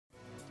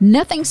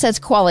Nothing says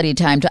quality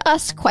time to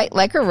us quite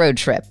like a road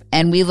trip,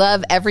 and we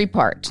love every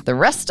part. The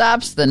rest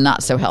stops, the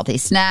not-so-healthy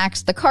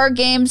snacks, the card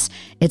games.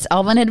 It's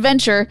all an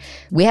adventure.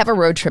 We have a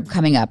road trip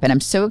coming up, and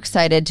I'm so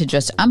excited to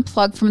just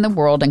unplug from the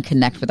world and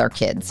connect with our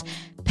kids.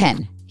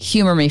 Penn,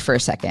 humor me for a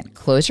second.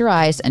 Close your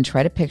eyes and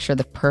try to picture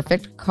the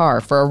perfect car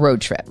for a road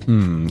trip.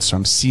 So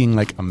I'm seeing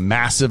like a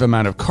massive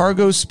amount of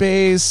cargo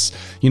space,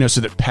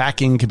 so that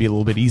packing could be a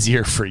little bit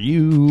easier for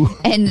you.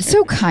 And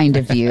so kind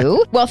of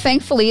you. Well,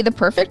 thankfully, the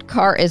perfect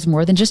car is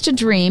more than just a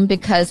dream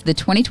because the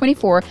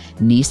 2024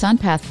 Nissan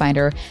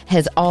Pathfinder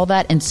has all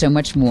that and so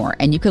much more.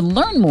 And you can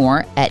learn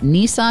more at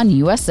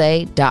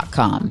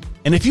nissanusa.com.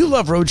 And if you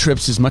love road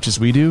trips as much as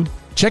we do,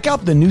 check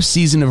out the new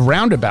season of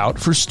Roundabout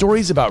for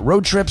stories about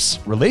road trips,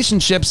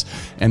 relationships,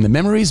 and the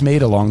memories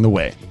made along the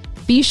way.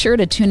 Be sure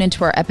to tune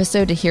into our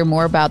episode to hear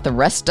more about the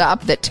rest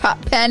stop that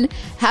taught Penn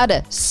how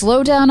to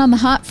slow down on the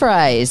hot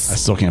fries. I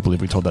still can't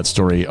believe we told that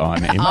story on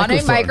a microphone. On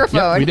a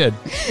microphone. Yep, we did.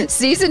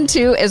 Season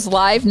 2 is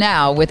live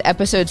now with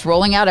episodes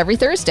rolling out every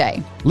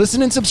Thursday.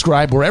 Listen and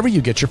subscribe wherever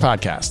you get your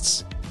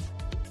podcasts.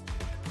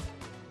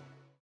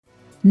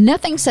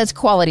 Nothing says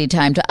quality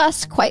time to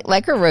us quite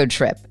like a road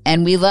trip,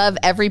 and we love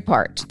every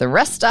part. The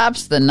rest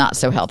stops, the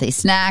not-so-healthy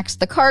snacks,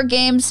 the card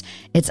games.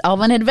 It's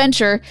all an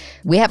adventure.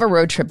 We have a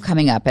road trip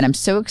coming up, and I'm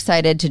so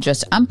excited to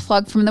just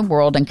unplug from the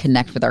world and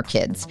connect with our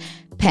kids.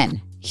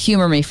 Penn,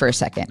 humor me for a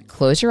second.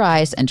 Close your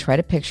eyes and try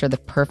to picture the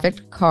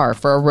perfect car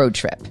for a road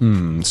trip.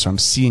 So I'm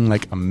seeing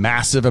like a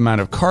massive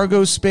amount of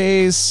cargo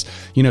space,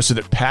 so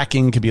that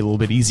packing could be a little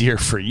bit easier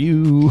for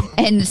you.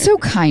 And so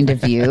kind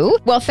of you.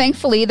 Well,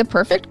 thankfully, the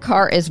perfect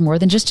car is more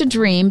than just a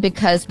dream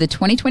because the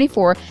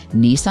 2024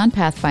 Nissan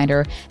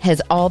Pathfinder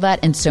has all that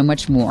and so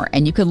much more.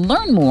 And you can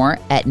learn more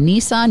at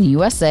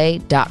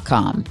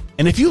nissanusa.com.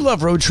 And if you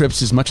love road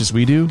trips as much as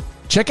we do,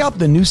 check out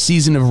the new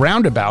season of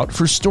Roundabout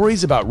for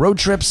stories about road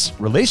trips,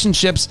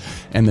 relationships,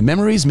 and the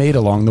memories made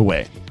along the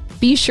way.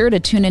 Be sure to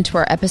tune into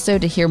our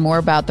episode to hear more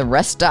about the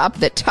rest stop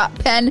that taught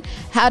Penn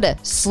how to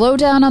slow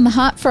down on the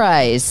hot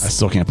fries. I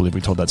still can't believe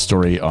we told that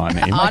story on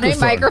a microphone. On a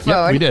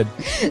microphone. Yep, we did.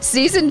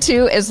 Season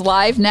 2 is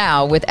live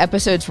now with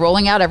episodes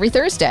rolling out every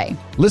Thursday.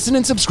 Listen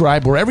and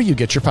subscribe wherever you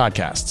get your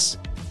podcasts.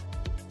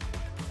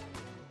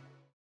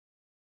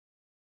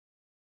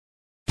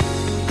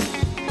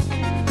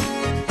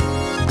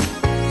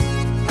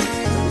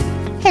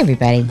 Hey,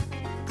 everybody.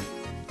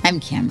 I'm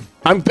Kim.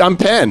 I'm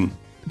Penn.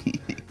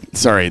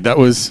 Sorry, that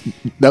was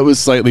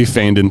slightly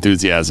feigned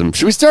enthusiasm.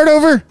 Should we start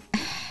over?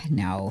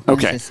 No.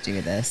 Okay. Let's just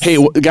do this. Hey,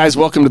 guys,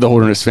 welcome to the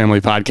Holderness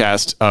Family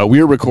Podcast.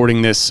 We are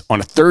recording this on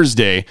a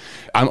Thursday.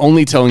 I'm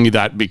only telling you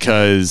that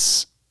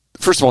because,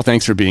 first of all,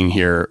 thanks for being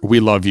here. We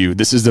love you.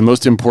 This is the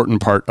most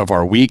important part of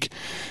our week,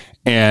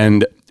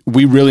 and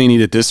we really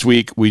need it this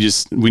week. We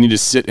need to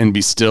sit and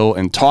be still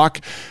and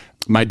talk.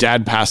 My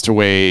dad passed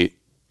away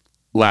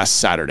last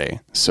Saturday,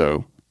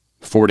 so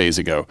 4 days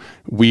ago.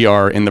 We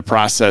are in the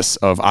process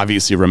of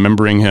obviously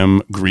remembering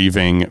him,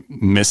 grieving,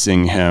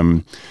 missing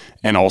him,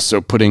 and also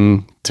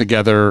putting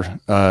together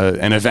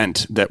an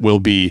event that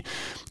will be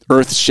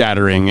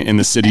earth-shattering in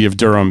the city of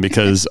Durham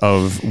because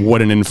of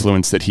what an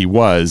influence that he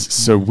was.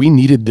 So we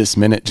needed this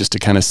minute just to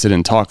kind of sit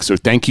and talk. So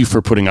thank you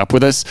for putting up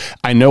with us.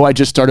 I know I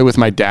just started with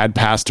my dad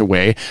passed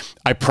away.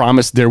 I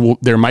promise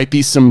there might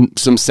be some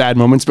sad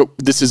moments, but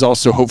this is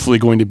also hopefully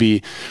going to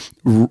be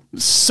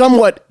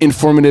somewhat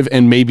informative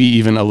and maybe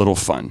even a little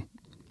fun.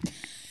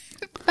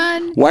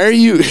 Fun. Why are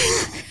you?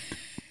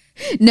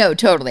 No,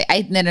 totally.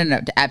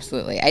 No,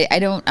 absolutely. I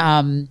don't.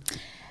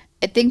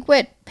 I think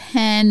what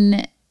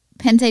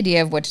Penn's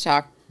idea of what to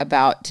talk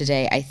about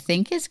today, I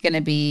think, is going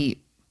to be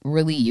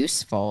really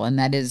useful, and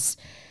that is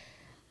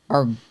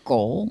our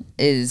goal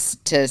is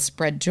to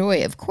spread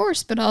joy, of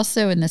course, but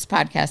also in this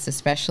podcast,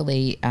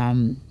 especially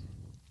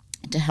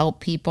to help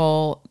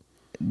people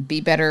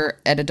be better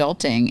at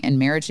adulting and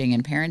marrying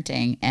and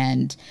parenting.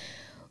 And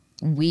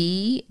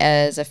we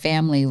as a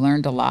family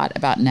learned a lot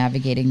about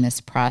navigating this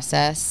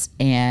process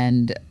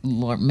and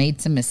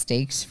made some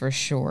mistakes for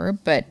sure.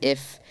 But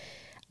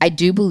I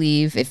do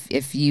believe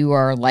if you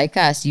are like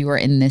us, you are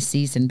in this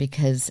season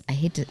because I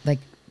hate to, like,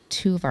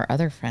 two of our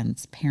other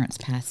friends' parents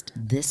passed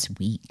this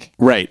week.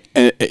 Right.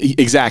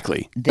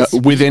 Exactly.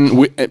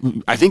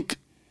 I think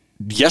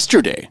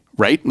yesterday,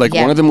 right? Like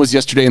one of them was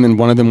yesterday and then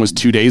one of them was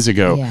 2 days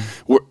ago. Yeah.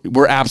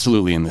 We're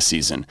absolutely in the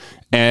season.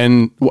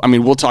 And I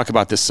mean, we'll talk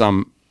about this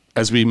some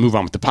as we move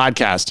on with the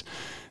podcast.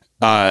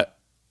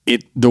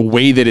 The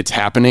way that it's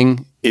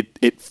happening,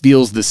 it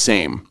feels the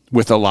same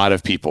with a lot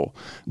of people.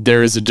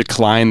 There is a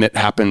decline that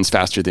happens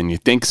faster than you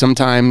think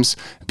sometimes.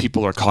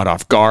 People are caught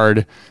off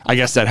guard. I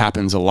guess that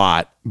happens a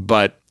lot.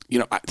 But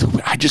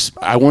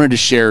I wanted to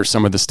share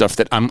some of the stuff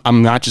that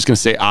I'm not just going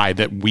to say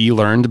that we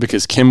learned,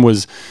 because Kim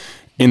was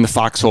in the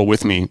foxhole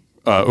with me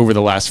over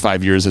the last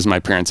 5 years as my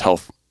parents'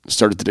 health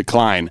started to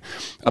decline,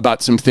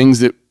 about some things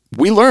that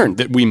we learned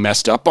that we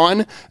messed up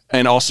on,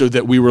 and also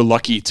that we were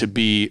lucky to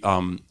be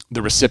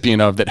the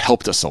recipient of, that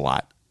helped us a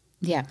lot.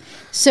 Yeah.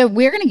 So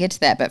we're going to get to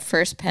that. But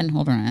first, Penn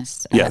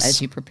Holderness, yes,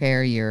 as you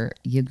prepare your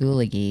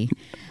yaguligi.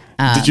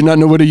 Did you not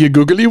know what a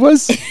yaguguli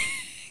was?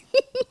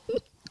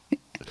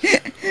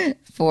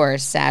 for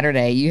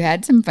Saturday, you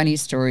had some funny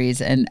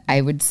stories, and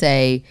I would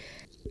say,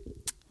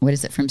 what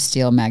is it from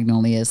Steel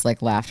Magnolias?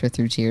 Like, laughter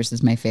through tears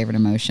is my favorite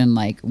emotion.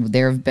 Like,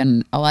 there have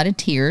been a lot of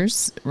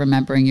tears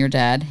remembering your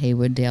dad,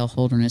 Haywood Dale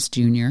Holderness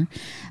Jr.,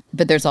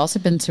 but there's also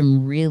been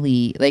some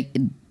really, like,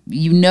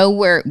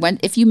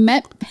 if you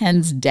met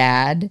Penn's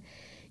dad,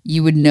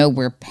 you would know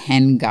where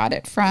Penn got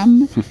it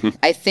from.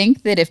 I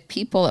think that if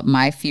people at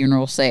my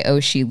funeral say, "Oh,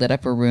 she lit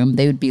up a room,"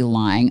 they would be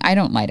lying. I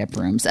don't light up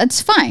rooms. That's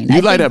fine.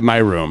 You light up my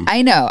room.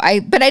 I know.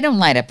 But I don't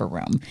light up a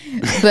room.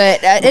 But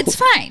it's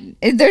fine.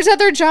 There's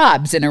other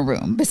jobs in a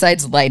room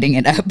besides lighting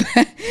it up.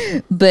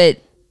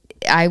 But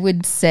I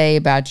would say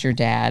about your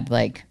dad,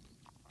 like,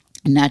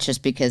 not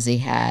just because he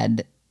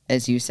had,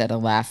 as you said, a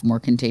laugh more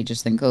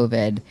contagious than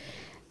COVID,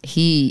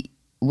 he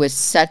was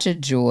such a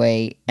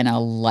joy and a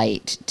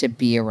light to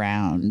be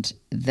around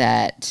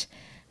that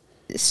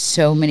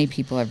so many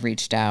people have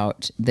reached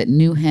out that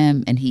knew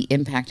him, and he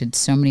impacted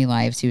so many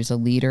lives. He was a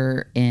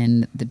leader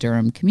in the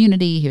Durham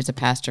community. He was a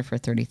pastor for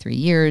 33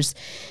 years.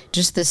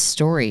 Just the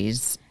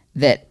stories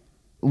that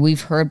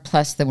we've heard,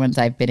 plus the ones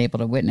I've been able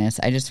to witness.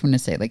 I just want to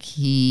say, like,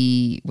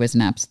 he was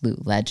an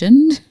absolute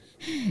legend.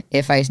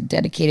 If I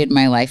dedicated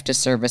my life to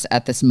service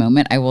at this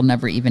moment, I will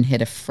never even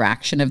hit a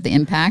fraction of the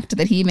impact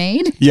that he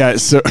made. Yeah,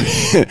 so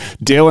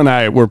Dale and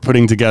I were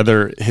putting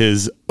together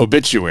his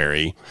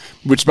obituary,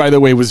 which, by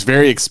the way, was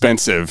very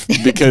expensive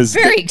because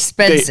very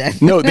expensive.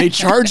 They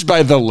charge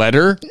by the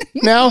letter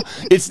now.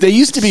 They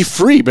used to be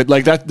free, but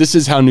like that, this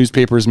is how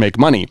newspapers make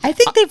money. I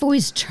think they've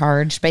always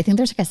charged, but I think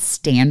there's like a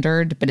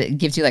standard, but it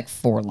gives you like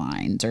 4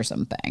 lines or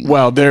something.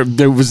 Well,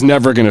 there was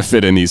never going to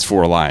fit in these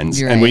 4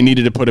 lines, You're and right. we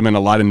needed to put him in a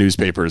lot of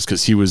newspapers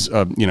because he was,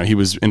 he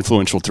was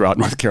influential throughout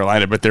North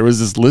Carolina. But there was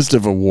this list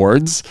of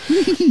awards,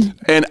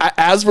 and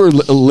as we're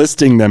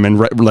listing them and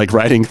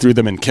writing through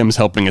them, and Kim's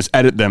helping us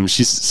edit them,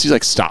 she's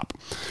like, "Stop."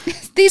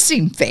 These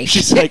seem fake.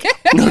 She's like,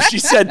 "No." She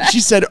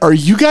said, "Are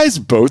you guys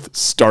both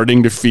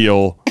starting to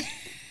feel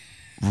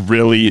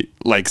really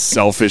like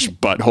selfish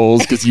buttholes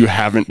because you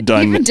haven't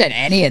done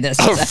any of this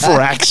a stuff.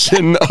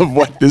 fraction of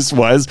what this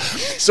was?"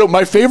 So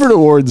my favorite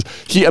awards,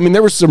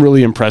 there were some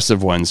really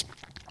impressive ones.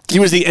 He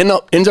was the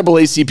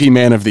NAACP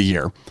Man of the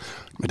Year.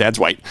 My dad's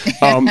white.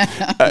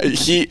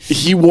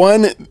 He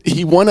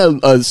won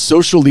a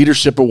social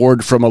leadership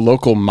award from a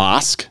local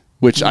mosque,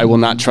 which I will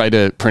not try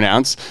to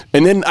pronounce.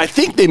 And then I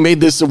think they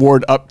made this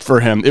award up for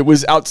him. It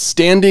was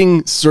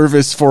Outstanding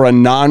Service for a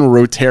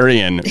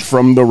Non-Rotarian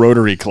from the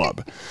Rotary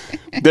Club.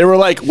 They were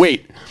like,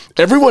 "Wait,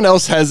 everyone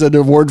else has an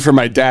award for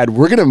my dad.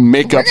 We're gonna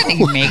make up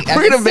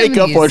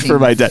one for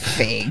my dad."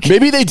 Fake.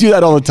 Maybe they do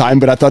that all the time,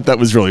 but I thought that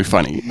was really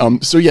funny.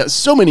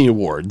 So many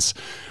awards.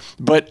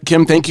 But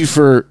Kim, thank you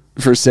for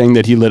saying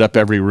that he lit up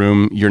every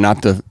room. You're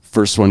not the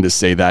first one to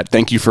say that.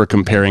 Thank you for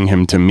comparing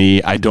him to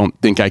me. I don't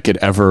think I could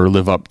ever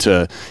live up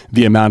to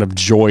the amount of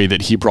joy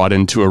that he brought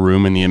into a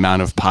room, and the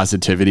amount of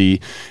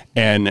positivity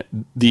and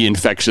the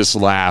infectious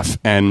laugh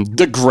and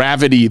the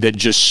gravity that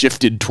just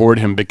shifted toward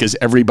him because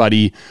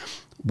everybody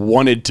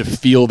wanted to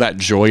feel that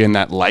joy and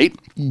that light,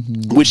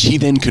 which he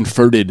then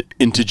converted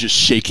into just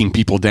shaking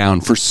people down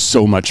for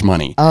so much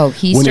money. Oh,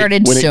 he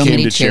started so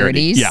many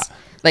charities. Yeah.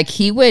 Like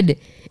he would,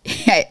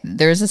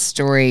 there's a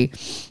story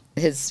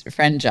his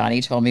friend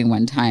Johnny told me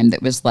one time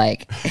that was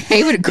like,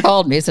 he would have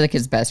called me, it's like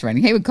his best friend.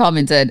 He would call me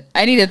and said,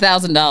 "I need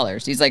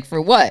 $1,000. He's like,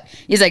 "For what?"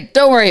 He's like,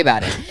 "Don't worry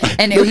about it."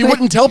 And No, he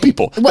wouldn't tell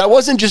people. That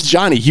wasn't just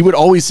Johnny. He would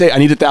always say, "I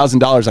need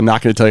 $1,000. I'm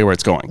not going to tell you where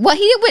it's going." Well,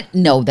 he would,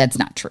 no, that's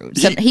not true.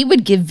 So he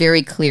would give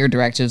very clear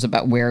directives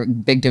about where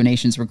big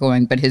donations were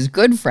going, but his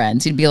good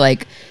friends, he'd be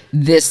like,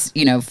 "This,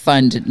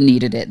 fund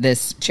needed it.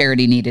 This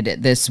charity needed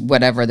it. This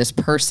whatever, this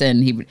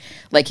person."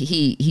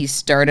 He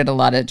started a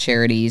lot of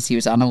charities. He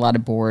was on a lot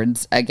of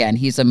boards. Again,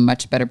 he's a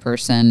much better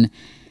person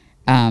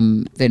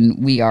than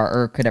we are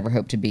or could ever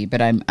hope to be.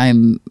 But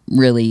I'm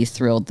really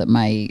thrilled that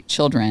my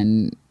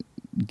children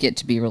get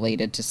to be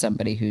related to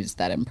somebody who's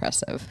that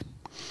impressive.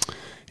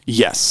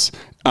 Yes,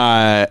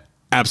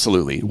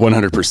 absolutely,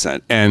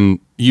 100%. And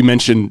you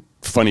mentioned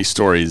funny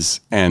stories,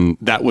 and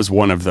that was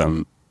one of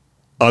them.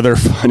 Other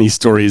funny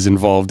stories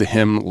involved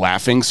him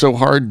laughing so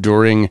hard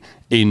during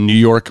a New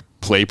York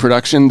play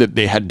production that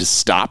they had to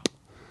stop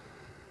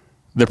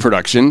the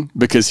production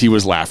because he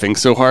was laughing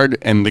so hard,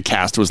 and the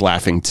cast was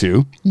laughing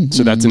too. Mm-hmm.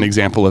 So that's an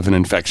example of an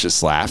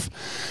infectious laugh.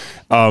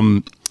 Oh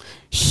my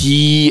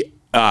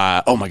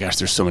gosh,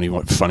 there's so many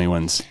funny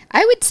ones.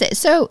 I would say,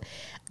 so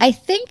I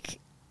think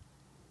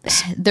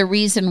the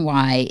reason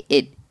why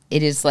it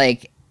is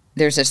like,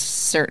 there's a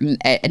certain,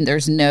 and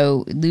there's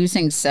no,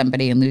 losing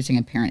somebody and losing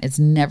a parent, it's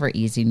never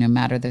easy, no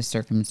matter the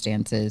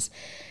circumstances.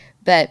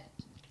 But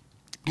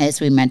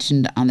as we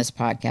mentioned on this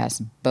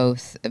podcast,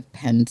 both of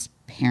Penn's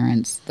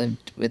parents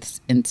lived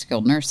in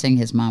skilled nursing.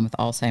 His mom with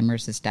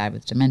Alzheimer's, his dad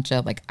with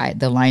dementia. Like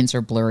the lines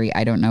are blurry.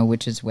 I don't know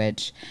which is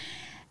which.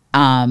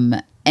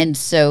 And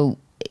so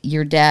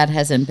your dad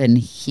hasn't been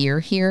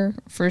here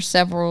for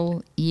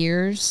several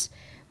years.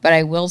 But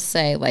I will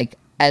say, like,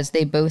 as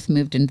they both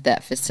moved into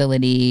that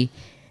facility,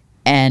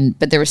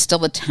 but there was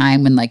still a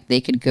time when like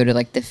they could go to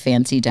like the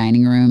fancy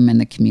dining room in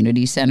the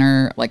community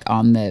center, like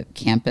on the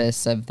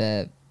campus of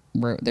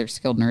where their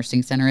skilled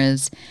nursing center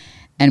is.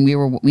 And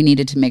we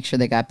needed to make sure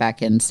they got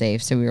back in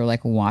safe. So we were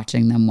like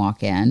watching them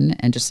walk in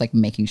and just like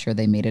making sure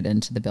they made it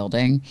into the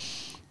building.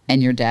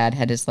 And your dad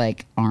had his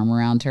like arm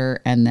around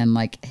her, and then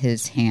like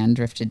his hand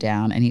drifted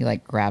down and he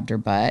like grabbed her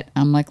butt.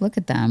 I'm like, look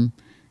at them.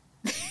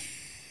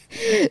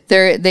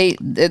 They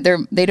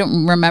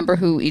don't remember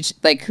who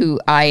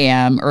I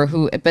am or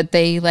who, but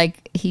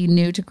he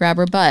knew to grab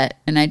her butt,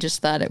 and I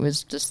just thought it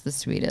was just the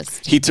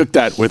sweetest. He took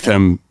that with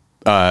him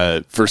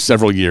for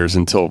several years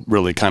until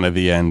really kind of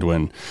the end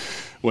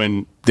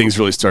when things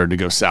really started to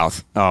go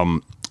south.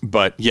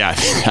 But yeah,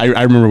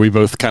 I remember we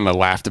both kind of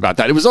laughed about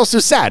that. It was also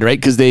sad, right?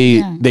 Because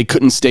they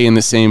couldn't stay in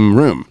the same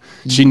room.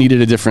 She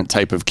needed a different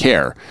type of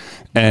care.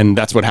 And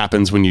that's what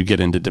happens when you get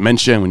into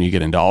dementia, when you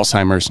get into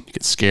Alzheimer's, you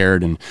get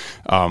scared. And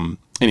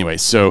anyway,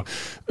 so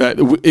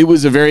it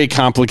was a very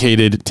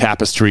complicated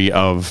tapestry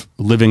of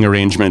living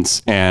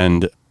arrangements.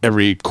 And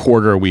every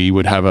quarter we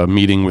would have a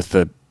meeting with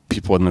the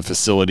people in the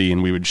facility,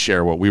 and we would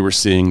share what we were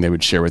seeing. They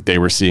would share what they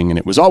were seeing. And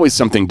it was always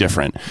something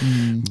different.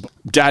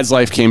 Dad's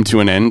life came to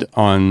an end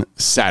on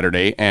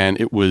Saturday, and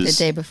it was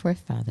the day before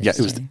Father's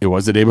Day. It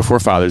was the day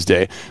before Father's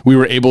Day. We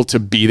were able to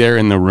be there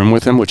in the room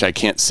with him, which I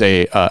can't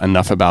say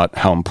enough about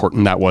how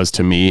important that was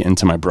to me and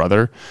to my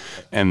brother.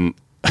 And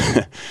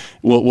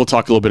we'll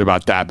talk a little bit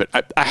about that. But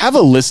I have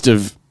a list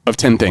of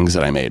 10 things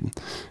that I made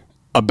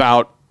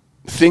about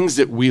things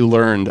that we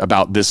learned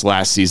about this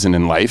last season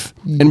in life.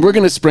 And we're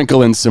going to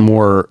sprinkle in some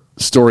more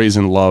stories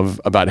and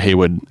love about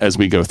Haywood as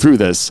we go through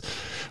this.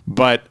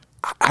 But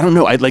I don't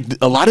know.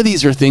 A lot of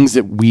these are things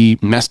that we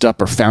messed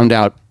up or found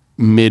out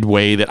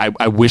midway that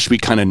I wish we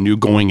kind of knew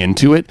going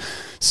into it.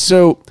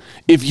 So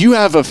if you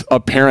have a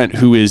parent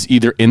who is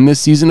either in this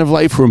season of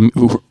life or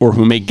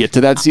who may get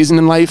to that season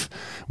in life,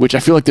 which I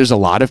feel like there's a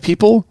lot of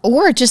people.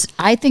 Or just,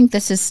 I think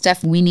this is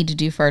stuff we need to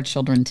do for our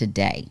children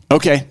today.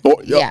 Okay.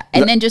 Yeah.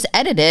 And then just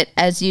edit it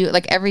as you,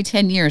 like every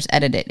 10 years,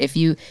 edit it.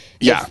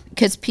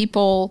 Because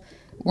people,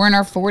 we're in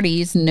our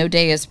 40s, no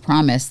day is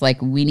promised. Like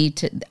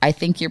I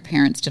think your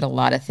parents did a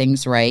lot of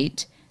things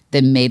right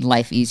that made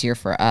life easier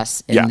for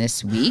us in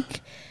this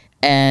week.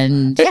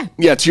 And to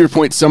your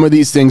point, some of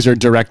these things are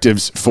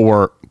directives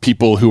for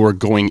people who are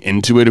going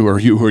into it, who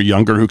are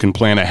younger, who can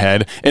plan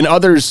ahead, and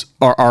others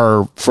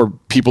are for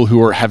people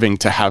who are having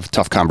to have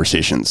tough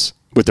conversations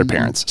with their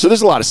parents. So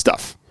there's a lot of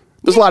stuff.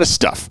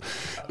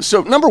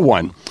 So number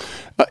one,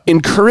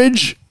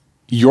 encourage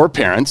your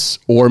parents,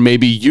 or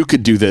maybe you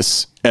could do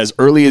this as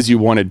early as you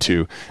wanted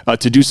to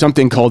do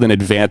something called an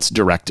advance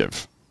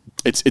directive.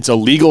 It's a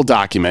legal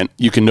document.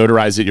 You can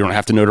notarize it. You don't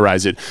have to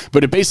notarize it,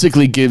 but it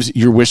basically gives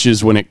your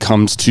wishes when it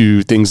comes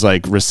to things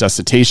like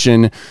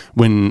resuscitation,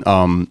 when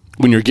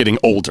you're getting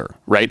older,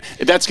 right?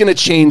 That's going to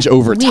change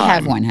over time. We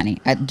have one, honey,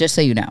 just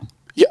so you know.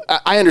 Yeah,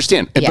 I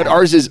understand. But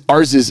ours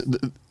is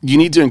you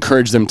need to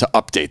encourage them to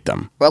update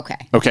them.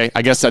 Okay.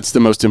 I guess that's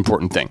the most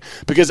important thing,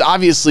 because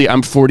obviously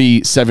I'm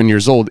 47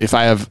 years old. If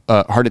I have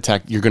a heart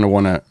attack, you're going to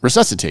want to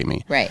resuscitate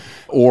me. Right.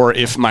 Or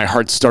if my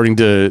heart's starting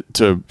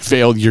to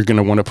fail, you're going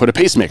to want to put a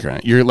pacemaker in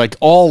it. You're like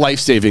all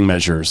life-saving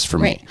measures for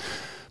me.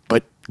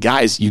 But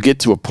guys, you get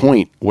to a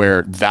point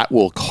where that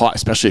will cause,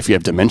 especially if you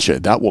have dementia,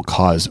 that will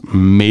cause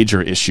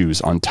major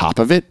issues on top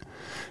of it.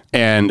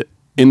 And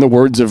in the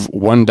words of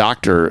one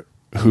doctor,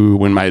 who,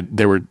 when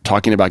they were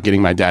talking about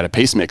getting my dad a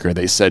pacemaker,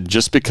 they said,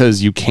 just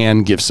because you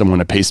can give someone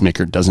a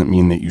pacemaker doesn't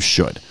mean that you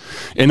should.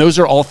 And those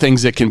are all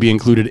things that can be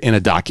included in a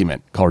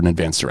document called an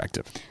advance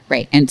directive.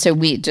 Right. And so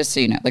just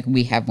so you know, like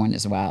we have one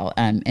as well.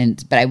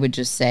 But I would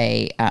just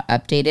say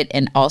update it.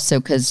 And also,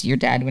 because your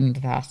dad went into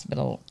the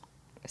hospital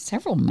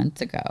several months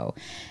ago,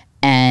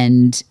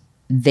 and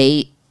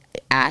they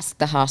ask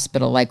the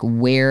hospital, like,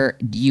 where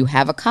do you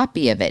have a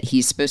copy of it?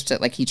 He's supposed to,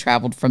 like, he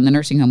traveled from the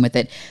nursing home with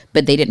it,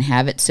 but they didn't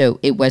have it. So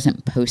it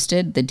wasn't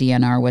posted. The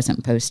DNR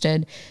wasn't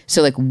posted.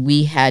 So like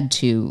we had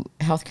to,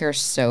 healthcare is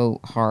so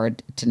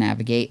hard to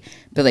navigate,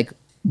 but like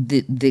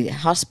the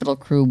hospital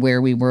crew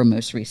where we were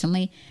most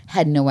recently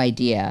had no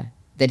idea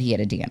that he had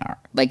a DNR.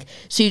 Like,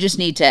 so you just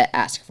need to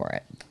ask for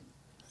it.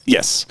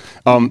 Yes.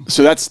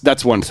 So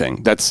that's one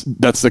thing. That's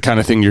the kind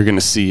of thing you're going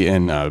to see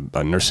in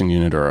a nursing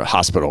unit or a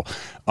hospital.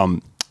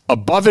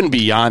 Above and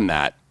beyond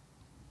that,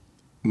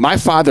 my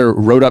father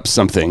wrote up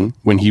something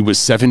when he was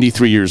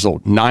 73 years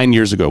old, 9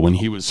 years ago, when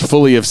he was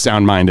fully of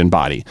sound mind and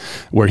body,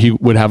 where he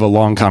would have a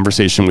long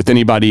conversation with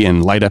anybody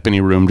and light up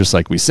any room, just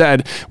like we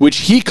said, which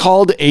he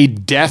called a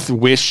death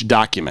wish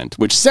document,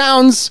 which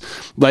sounds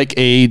like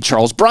a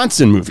Charles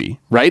Bronson movie,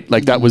 right?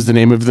 Like that was the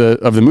name of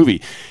the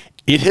movie.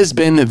 It has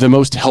been the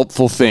most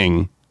helpful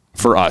thing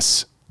for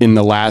us in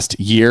the last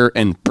year,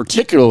 and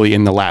particularly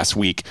in the last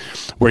week,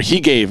 where he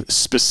gave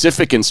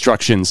specific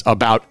instructions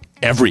about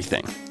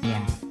everything.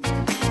 Yeah.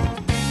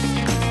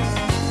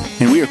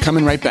 And we are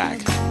coming right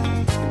back.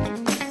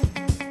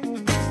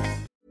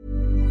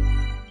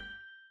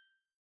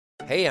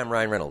 Hey, I'm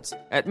Ryan Reynolds.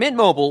 At Mint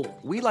Mobile,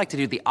 we like to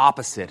do the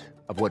opposite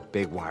of what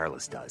Big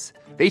Wireless does.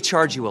 They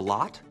charge you a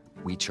lot.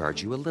 we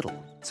charge you a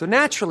little. So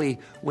naturally,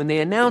 when they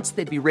announced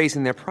they'd be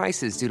raising their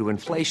prices due to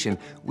inflation,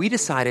 we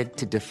decided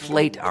to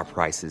deflate our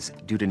prices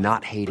due to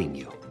not hating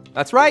you.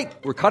 That's right.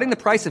 We're cutting the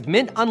price of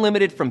Mint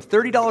Unlimited from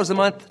 $30 a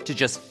month to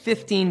just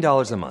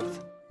 $15 a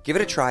month. Give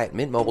it a try at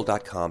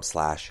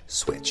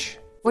mintmobile.com/switch.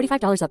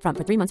 $45 up front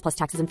for 3 months plus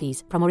taxes and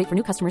fees. Promo rate for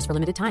new customers for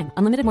limited time.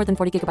 Unlimited more than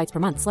 40 gigabytes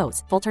per month.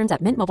 Slows full terms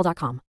at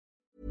mintmobile.com.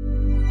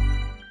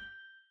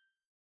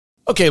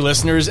 Okay,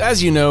 listeners,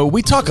 as you know,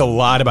 we talk a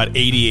lot about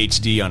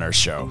ADHD on our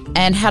show.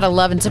 And how to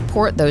love and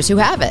support those who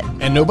have it.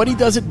 And nobody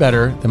does it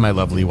better than my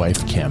lovely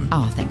wife, Kim.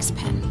 Oh, thanks,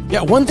 Penn.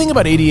 Yeah, one thing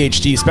about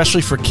ADHD,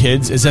 especially for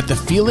kids, is that the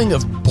feeling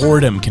of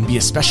boredom can be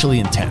especially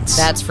intense.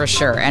 That's for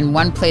sure. And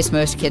one place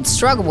most kids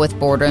struggle with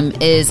boredom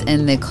is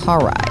in the car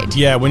ride.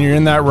 Yeah, when you're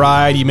in that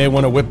ride, you may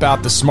want to whip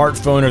out the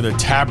smartphone or the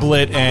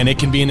tablet, and it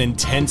can be an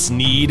intense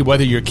need,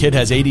 whether your kid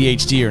has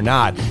ADHD or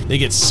not. They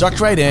get sucked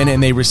right in,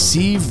 and they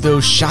receive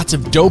those shots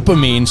of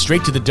dopamine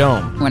straight to the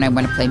dome. When I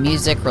want to play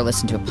music or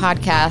listen to a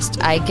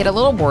podcast, I get a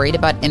little worried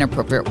about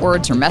inappropriate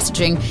words or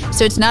messaging,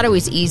 so it's not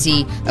always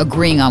easy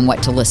agreeing on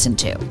what to listen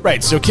to.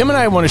 Right, so Kim and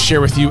I want to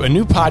share with you a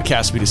new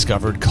podcast we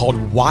discovered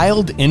called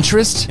Wild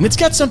Interest, and it's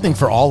got something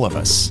for all of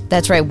us.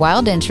 That's right,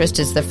 Wild Interest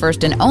is the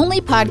first and only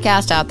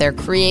podcast out there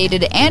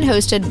created and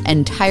hosted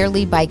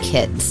entirely by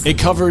kids. It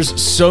covers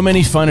so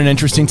many fun and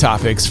interesting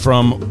topics,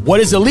 from what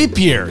is a leap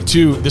year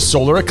to the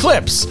solar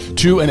eclipse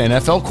to an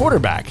NFL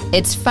quarterback.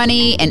 It's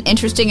funny and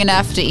interesting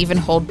enough to even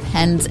hold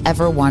Penn's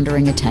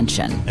ever-wandering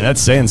attention. And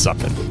that's saying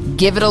something.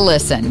 Give it a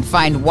listen.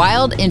 Find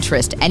Wild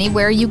Interest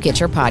anywhere you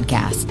get your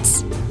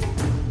podcasts.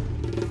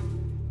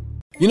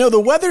 You know, the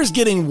weather's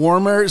getting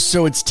warmer,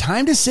 so it's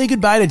time to say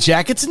goodbye to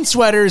jackets and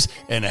sweaters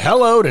and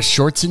hello to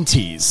shorts and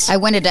tees. I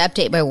wanted to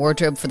update my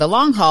wardrobe for the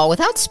long haul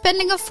without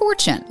spending a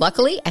fortune.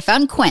 Luckily, I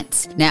found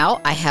Quince. Now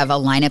I have a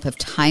lineup of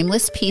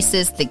timeless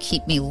pieces that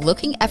keep me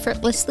looking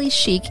effortlessly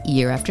chic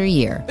year after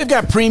year. They've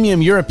got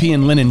premium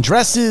European linen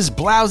dresses,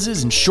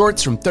 blouses, and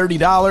shorts from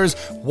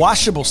 $30,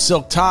 washable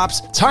silk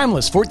tops,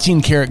 timeless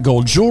 14-karat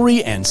gold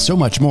jewelry, and so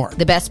much more.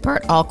 The best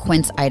part, all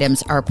Quince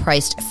items are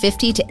priced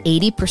 50 to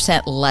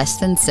 80% less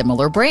than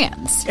similar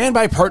brands. And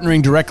by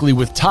partnering directly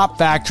with top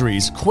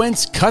factories,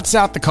 Quince cuts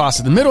out the cost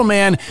of the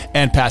middleman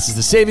and passes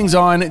the savings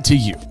on to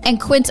you. And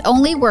Quince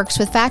only works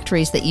with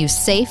factories that use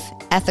safe,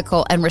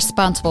 ethical, and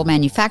responsible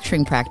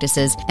manufacturing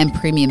practices and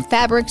premium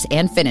fabrics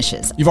and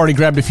finishes. You've already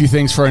grabbed a few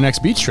things for our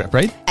next beach trip,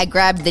 right? I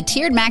grabbed the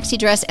tiered maxi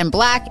dress in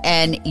black,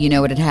 and you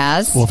know what it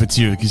has? Well, if it's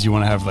you, because you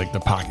want to have like the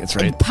pockets,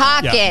 right?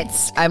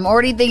 Pockets! Yeah. I'm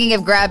already thinking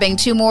of grabbing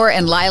 2 more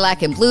in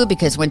lilac and blue,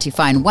 because once you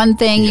find one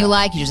thing you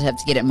like, you just have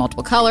to get it in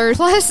multiple colors.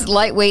 Plus,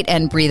 lightweight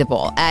and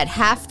breathable at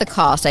half the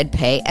cost I'd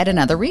pay at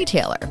another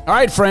retailer. All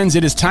right, friends,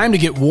 it is time to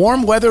get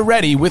warm weather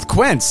ready with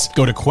Quince.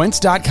 Go to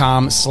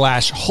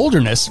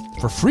quince.com/holderness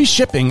for free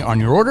shipping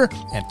on your order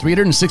and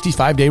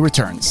 365-day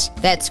returns.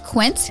 That's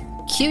Quince,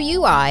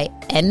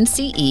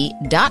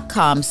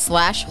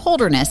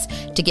 QUINCE.com/holderness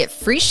to get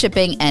free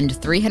shipping and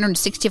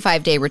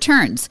 365-day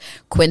returns.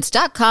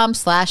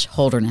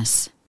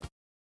 Quince.com/holderness.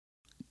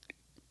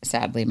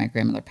 Sadly, my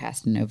grandmother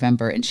passed in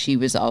November, and she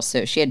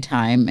had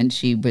time, and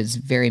she was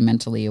very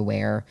mentally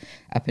aware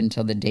up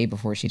until the day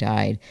before she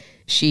died.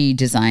 She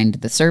designed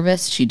the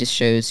service. She just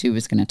chose who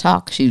was going to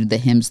talk. She did the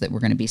hymns that were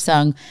going to be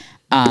sung.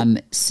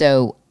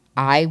 So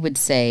I would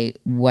say,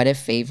 what a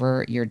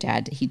favor your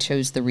dad. He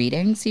chose the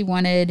readings he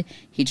wanted.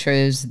 He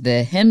chose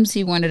the hymns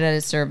he wanted at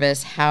his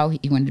service, how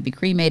he wanted to be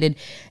cremated.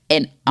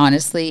 And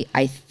honestly,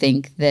 I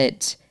think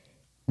that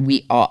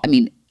we're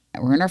in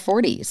our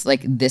 40s.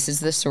 Like, this is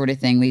the sort of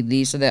thing.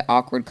 These are the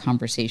awkward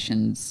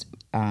conversations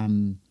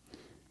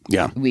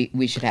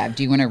we should have.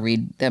 Do you want to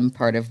read them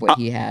part of what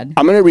he had?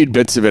 I'm going to read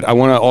bits of it. I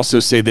want to also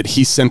say that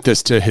he sent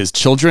this to his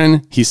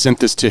children. He sent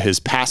this to his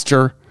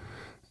pastor.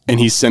 And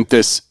he sent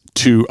this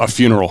to a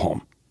funeral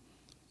home.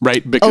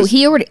 Right? Because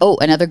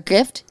another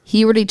gift?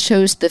 He already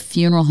chose the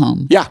funeral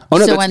home. Yeah. Oh,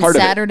 no, so that's on part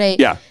Saturday, of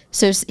it. Yeah.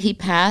 So he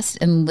passed,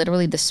 and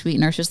literally the sweet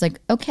nurse was like,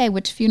 okay,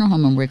 which funeral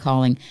home are we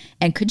calling?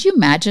 And could you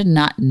imagine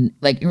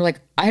you're like,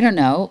 I don't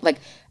know. Like,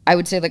 I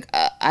would say,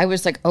 I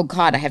was like, oh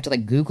God, I have to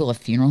Google a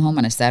funeral home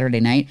on a Saturday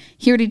night.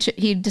 He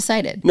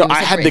decided. No,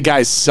 I had the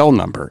guy's cell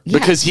number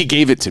because he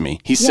gave it to me.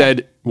 He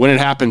said, when it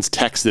happens,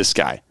 text this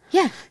guy.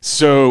 Yeah.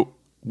 So,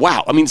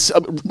 wow. I mean,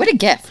 what a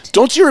gift.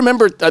 Don't you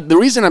remember the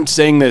reason I'm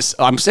saying this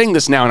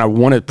now, and I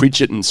want to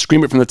preach it and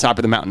scream it from the top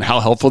of the mountain, how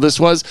helpful this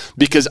was,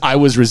 because I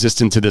was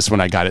resistant to this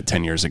when I got it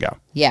 10 years ago.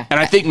 Yeah. And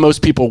I think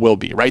most people will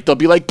be, right? They'll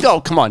be like,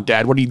 oh, come on,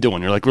 Dad, what are you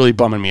doing? You're really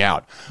bumming me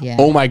out. Yeah.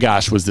 Oh my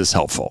gosh, was this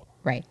helpful?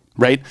 Right.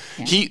 Right?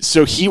 Yeah.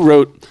 He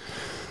wrote,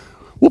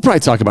 we'll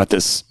probably talk about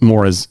this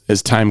more as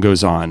time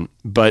goes on,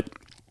 but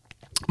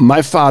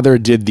my father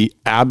did the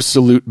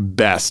absolute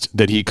best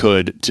that he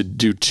could to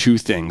do 2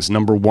 things.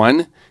 Number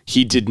 1,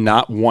 he did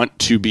not want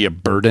to be a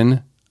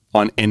burden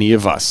on any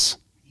of us.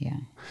 Yeah.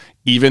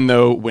 Even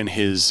though when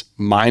his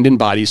mind and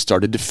body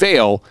started to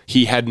fail,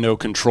 he had no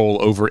control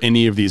over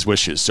any of these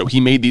wishes. So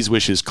he made these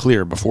wishes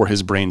clear before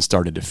his brain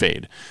started to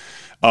fade.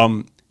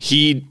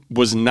 He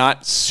was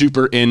not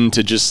super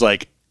into just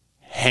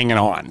hanging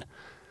on.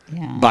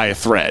 by a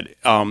thread.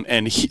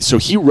 So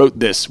he wrote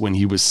this when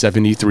he was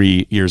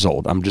 73 years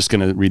old. I'm just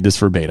going to read this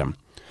verbatim.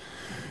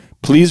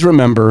 Please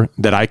remember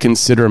that I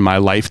consider my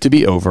life to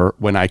be over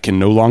when I can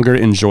no longer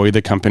enjoy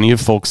the company of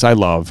folks I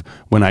love,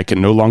 when I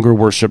can no longer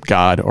worship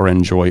God or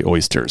enjoy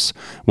oysters.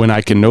 When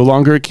I can no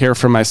longer care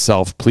for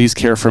myself, please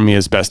care for me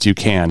as best you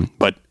can.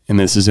 But, and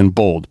this is in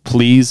bold,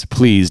 please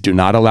do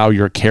not allow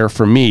your care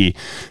for me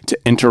to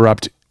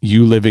interrupt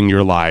you living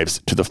your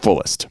lives to the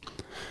fullest.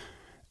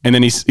 And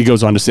then he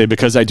goes on to say,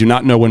 because I do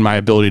not know when my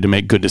ability to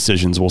make good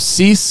decisions will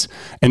cease,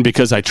 and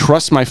because I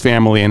trust my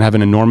family and have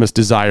an enormous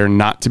desire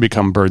not to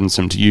become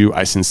burdensome to you,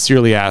 I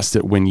sincerely ask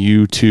that when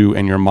you two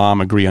and your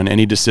mom agree on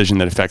any decision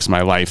that affects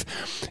my life,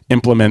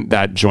 implement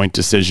that joint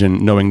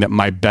decision, knowing that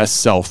my best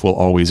self will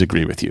always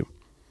agree with you.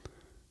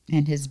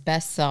 And his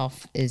best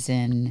self is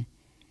in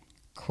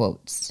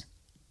quotes.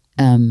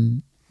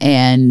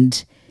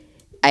 And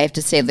I have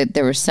to say that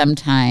there were some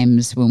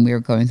times when we were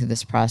going through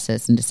this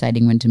process and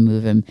deciding when to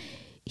move him,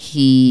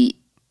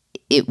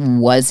 it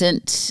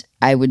wasn't,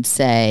 I would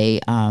say,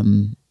 I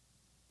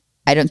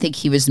don't think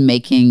he was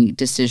making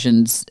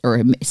decisions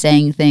or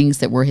saying things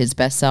that were his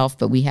best self,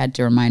 but we had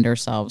to remind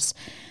ourselves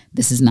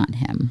this is not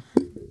him.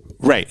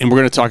 Right. And we're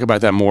going to talk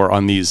about that more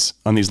on these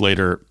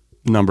later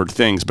numbered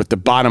things. But the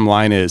bottom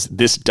line is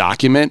this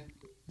document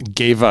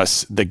gave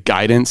us the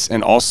guidance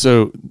and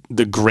also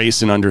the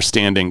grace and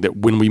understanding that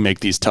when we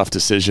make these tough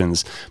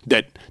decisions,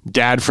 that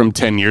dad from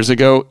 10 years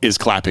ago is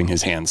clapping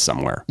his hands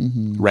somewhere,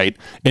 right?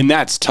 And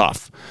that's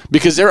tough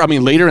because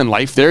later in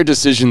life, there are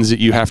decisions that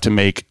you have to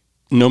make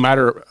no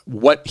matter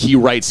what he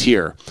writes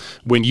here,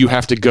 when you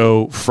have to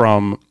go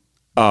from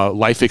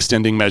life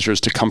extending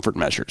measures to comfort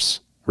measures,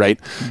 right?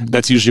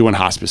 That's usually when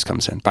hospice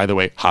comes in. By the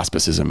way,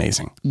 hospice is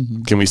amazing.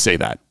 Can we say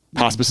that?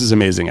 Hospice is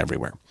amazing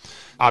everywhere.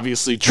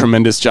 Obviously,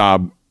 tremendous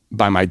job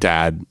by my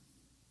dad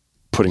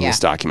putting this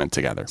document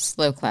together.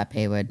 Slow clap,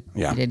 Haywood.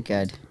 Yeah. You did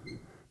good.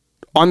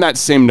 On that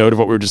same note of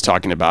what we were just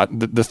talking about,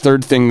 the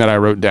third thing that I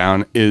wrote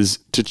down is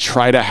to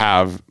try to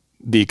have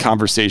the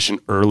conversation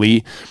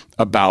early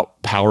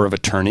about power of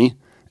attorney.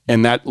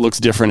 And that looks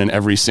different in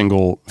every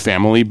single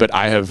family. But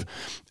I have,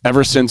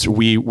 ever since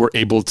we were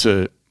able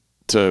to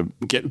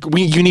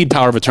you need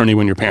power of attorney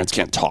when your parents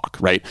can't talk,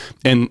 right?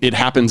 And it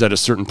happens at a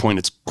certain point.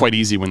 It's quite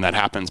easy when that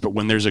happens. But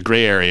when there's a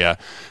gray area,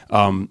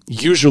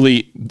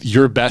 usually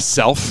your best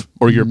self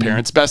or your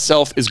parents' best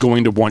self is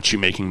going to want you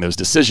making those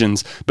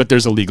decisions. But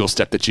there's a legal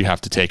step that you have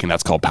to take, and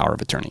that's called power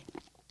of attorney.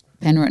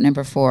 Penn wrote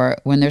number 4,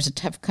 when there's a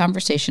tough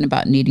conversation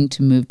about needing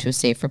to move to a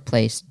safer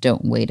place,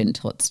 don't wait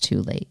until it's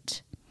too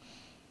late.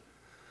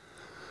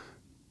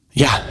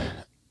 Yeah.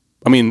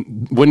 I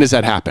mean, when does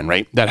that happen,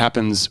 right? That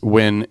happens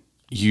when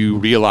you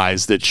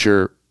realize that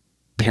your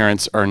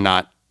parents are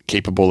not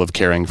capable of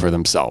caring for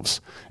themselves.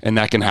 And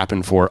that can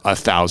happen for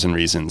 1,000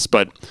 reasons.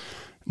 But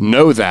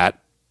know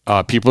that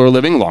people are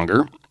living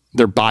longer.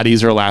 Their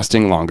bodies are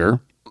lasting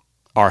longer.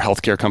 Our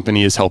healthcare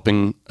company is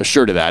helping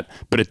assure to that,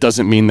 but it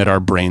doesn't mean that our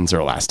brains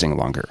are lasting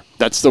longer.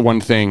 That's the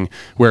one thing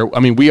where,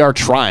 we are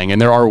trying,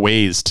 and there are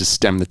ways to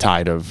stem the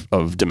tide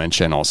of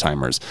dementia and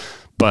Alzheimer's,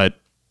 but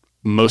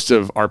most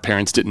of our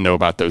parents didn't know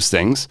about those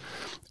things.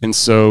 And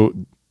so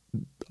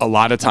a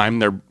lot of time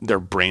their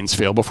brains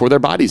fail before their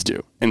bodies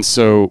do. And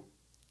so,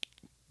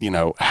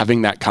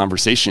 having that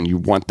conversation, you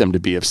want them to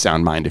be of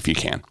sound mind if you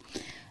can.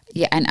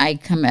 Yeah, and I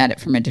come at it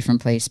from a different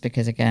place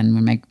because, again,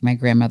 when my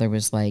grandmother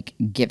was like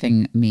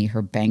giving me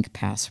her bank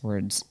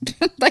passwords,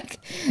 like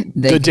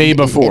the day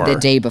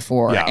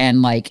before. Yeah.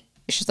 And like,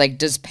 she's like,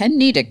 does Penn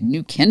need a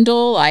new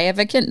Kindle? I have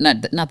a Kindle.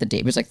 Not the day,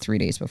 it was like 3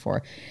 days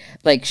before.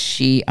 Like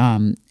she,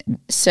 and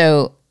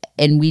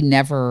we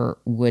never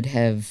would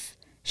have,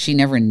 she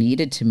never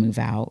needed to move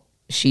out.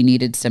 She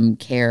needed some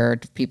care.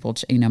 People,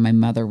 my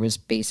mother was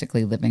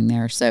basically living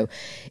there. So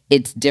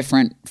it's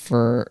different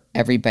for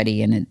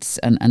everybody, and it's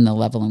on the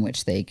level in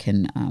which they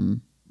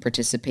can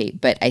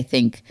participate. But I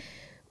think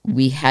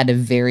we had a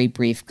very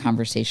brief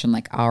conversation,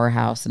 like our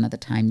house, and at the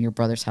time your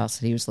brother's house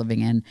that he was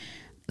living in,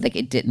 like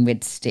it didn't,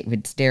 we'd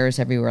stairs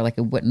everywhere. Like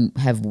it wouldn't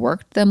have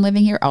worked them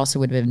living here. Also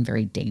would have been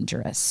very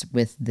dangerous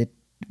with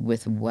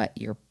what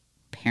your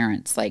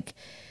parents, like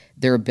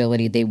their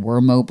ability, they were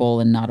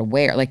mobile and not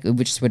aware, like it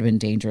just would have been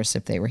dangerous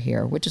if they were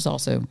here, which is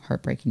also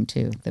heartbreaking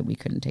too, that we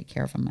couldn't take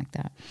care of them like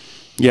that.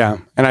 Yeah.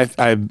 And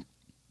I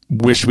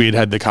wish we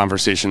had the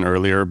conversation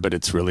earlier, but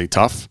it's really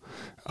tough.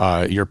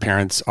 Your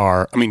parents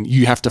are,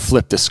 you have to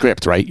flip the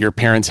script, right? Your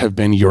parents have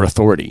been your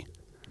authority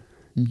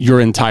your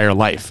entire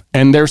life,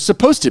 and they're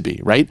supposed to be,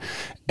 right?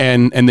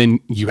 And then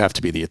you have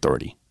to be the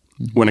authority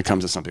when it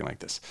comes to something like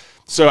this.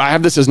 So I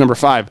have this as number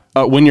 5.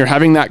 When you're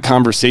having that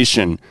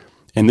conversation,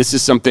 and this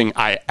is something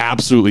I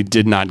absolutely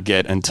did not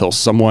get until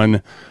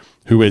someone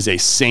who is a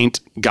saint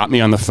got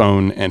me on the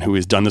phone and who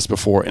has done this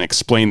before and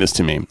explained this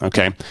to me.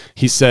 Okay.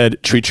 He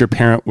said, treat your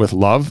parent with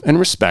love and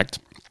respect,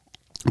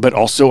 but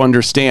also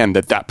understand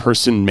that that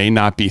person may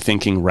not be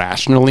thinking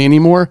rationally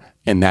anymore,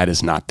 and that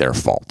is not their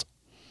fault.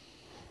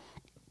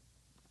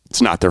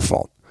 It's not their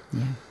fault.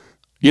 Yeah.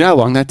 You know how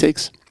long that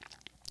takes?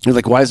 You're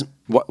like, why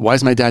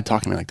is my dad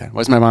talking to me like that?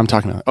 Why is my mom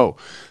talking to me? Oh,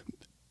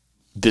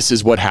 this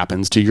is what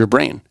happens to your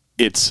brain.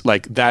 It's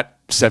like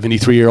that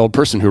 73-year-old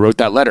person who wrote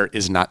that letter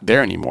is not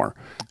there anymore.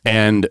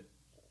 And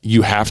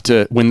you have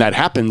to, when that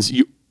happens,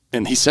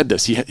 and he said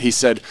this, he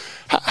said,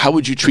 how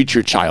would you treat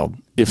your child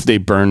if they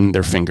burn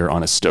their finger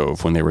on a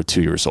stove when they were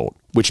 2 years old?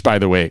 Which, by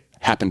the way,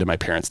 happened to my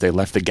parents. They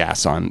left the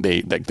gas on.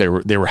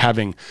 They were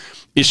having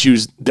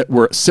issues that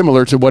were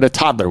similar to what a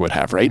toddler would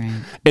have, right?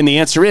 And the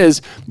answer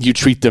is you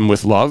treat them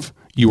with love.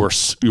 You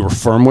are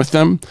firm with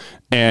them,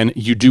 and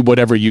you do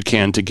whatever you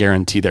can to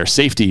guarantee their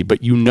safety,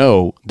 but you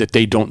know that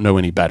they don't know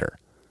any better,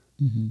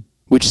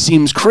 which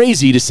seems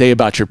crazy to say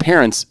about your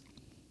parents.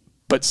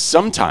 But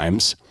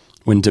sometimes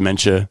when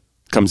dementia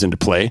comes into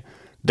play,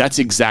 that's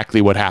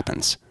exactly what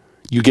happens.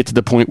 You get to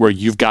the point where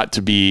you've got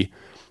to be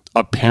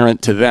a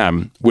parent to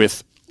them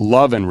with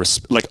love and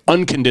like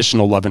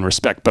unconditional love and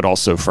respect, but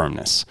also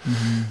firmness.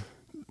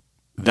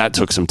 That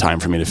took some time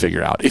for me to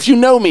figure out. If you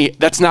know me,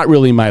 that's not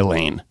really my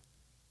lane.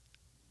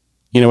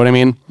 You know what I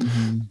mean?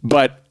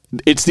 But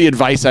it's the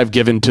advice I've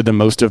given to the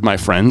most of my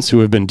friends who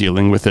have been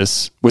dealing with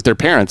this with their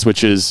parents,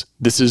 which is,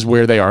 this is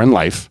where they are in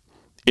life.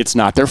 It's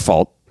not their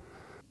fault.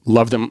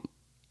 Love them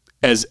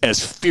as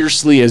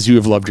fiercely as you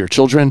have loved your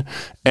children,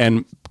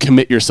 and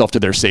commit yourself to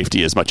their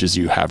safety as much as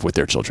you have with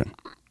their children.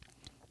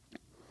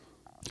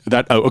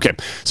 Okay.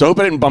 So I hope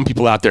I didn't bum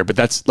people out there, but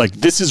that's like,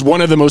 this is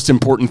one of the most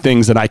important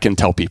things that I can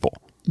tell people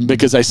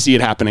because I see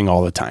it happening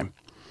all the time.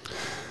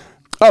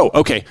 Oh,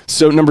 okay.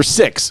 So number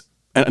 6,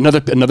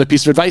 another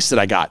piece of advice that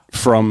I got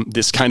from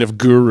this kind of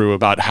guru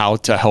about how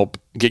to help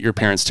get your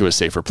parents to a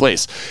safer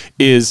place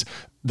is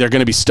they're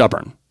going to be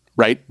stubborn,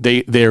 right?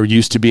 They're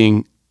used to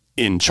being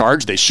in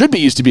charge. They should be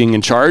used to being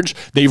in charge.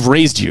 They've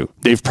raised you.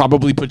 They've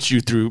probably put you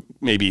through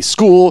maybe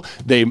school.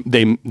 They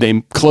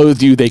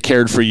clothed you. They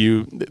cared for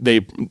you.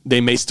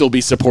 They may still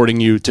be supporting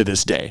you to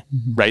this day,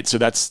 right? So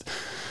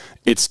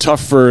it's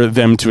tough for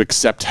them to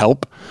accept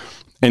help.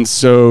 And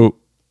so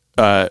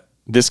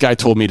this guy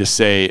told me to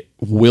say,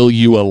 will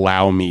you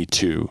allow me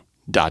to ...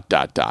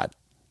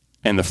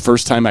 And the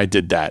first time I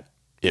did that,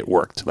 it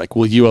worked. Like,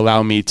 will you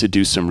allow me to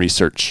do some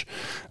research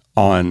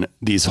on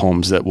these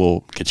homes that will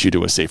get you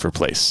to a safer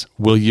place?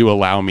 Will you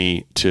allow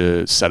me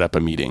to set up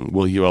a meeting?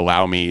 Will you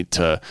allow me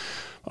to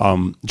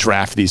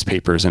draft these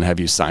papers and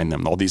have you sign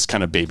them? All these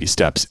kind of baby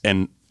steps,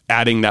 and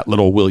adding that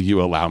little, will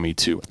you allow me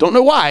to? Don't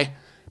know why,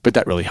 but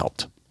that really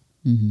helped.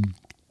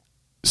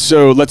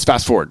 So let's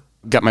fast forward.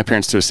 Got my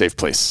parents to a safe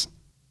place.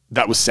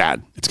 That was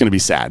sad. It's going to be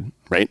sad,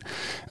 right?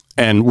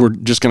 And we're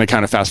just going to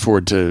kind of fast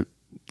forward to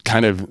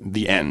kind of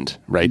the end,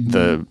 right?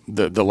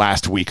 The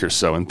last week or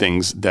so, and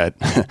things that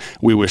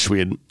we wish we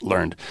had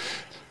learned.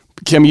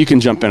 Kim, you can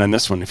jump in on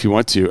this one if you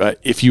want to.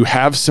 If you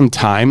have some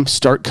time,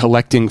 start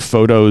collecting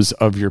photos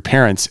of your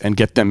parents and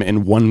get them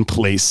in one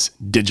place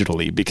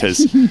digitally,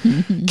 because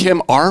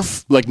Kim,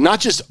 not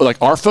just like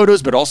our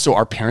photos, but also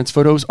our parents'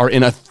 photos are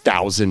in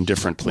 1,000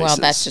 different places.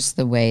 Well, that's just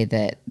the way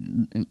that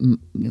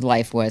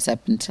life was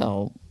up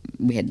until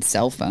we had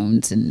cell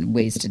phones and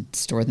ways to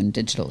store them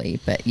digitally.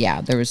 But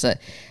yeah, there was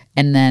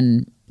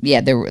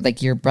there were,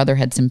 like, your brother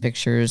had some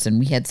pictures and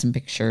we had some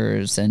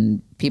pictures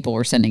and people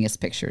were sending us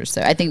pictures.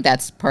 So I think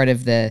that's part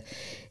of the,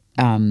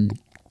 and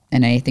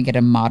I think at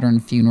a modern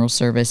funeral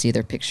service,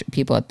 either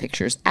people have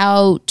pictures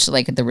out,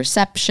 like at the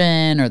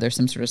reception, or there's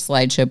some sort of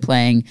slideshow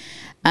playing.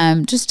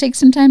 Just take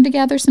some time to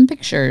gather some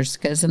pictures,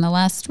 because in the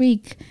last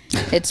week,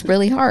 it's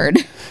really hard.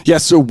 Yeah.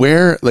 So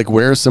where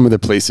are some of the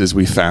places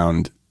we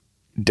found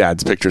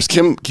Dad's pictures?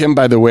 Kim,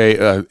 by the way,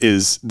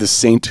 is the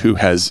saint who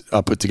has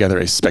put together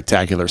a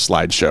spectacular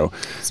slideshow.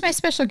 It's my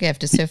special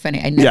gift. It's so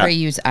funny. I never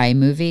use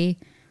iMovie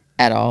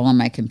at all on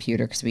my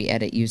computer because we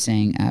edit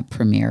using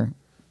Premiere,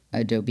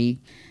 Adobe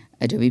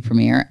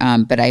Premiere.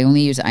 But I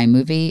only use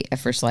iMovie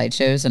for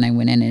slideshows, and I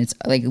went in and it's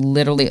like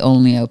literally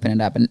only open it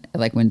up and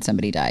like when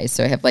somebody dies.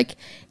 So I have like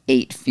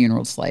 8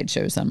 funeral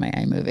slideshows on my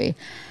iMovie.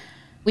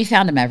 We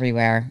found them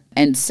everywhere,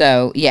 and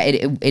so yeah,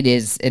 it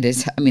is.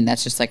 I mean,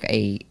 that's just like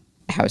a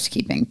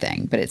housekeeping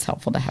thing, but it's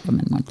helpful to have them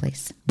in one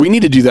place. We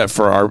need to do that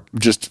for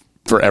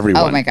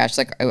everyone. Oh my gosh,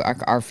 like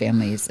our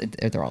families,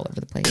 they're all over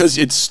the place. Because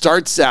it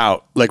starts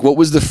out like, what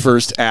was the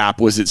first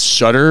app? Was it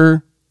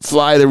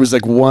Shutterfly? There was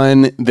like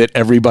one that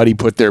everybody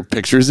put their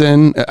pictures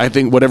in. I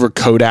think whatever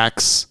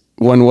Kodak's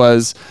one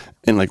was.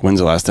 And like, when's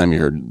the last time you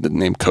heard the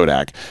name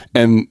Kodak?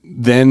 And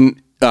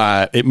then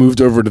it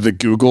moved over to the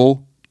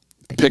Google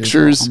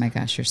pictures. Google. Oh my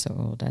gosh, you're so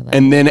old. I love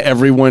and then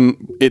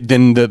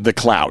then the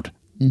cloud.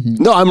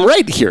 No, I'm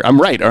right here. I'm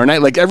right, aren't I?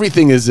 Like,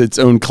 everything is its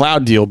own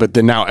cloud deal, but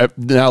then now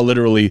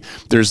literally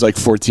there's like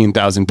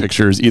 14,000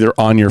 pictures either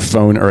on your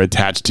phone or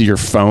attached to your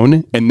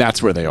phone, and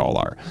that's where they all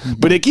are.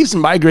 But it keeps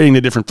migrating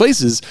to different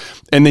places,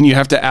 and then you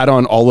have to add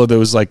on all of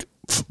those like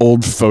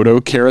old photo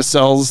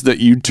carousels that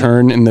you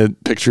turn and the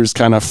pictures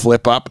kind of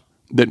flip up.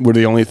 That were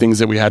the only things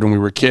that we had when we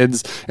were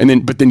kids,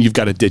 but then you've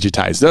got to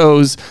digitize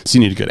those, so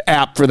you need a good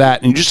app for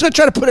that, and you just got to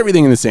try to put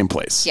everything in the same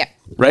place. Yeah.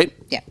 Right?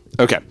 Yeah.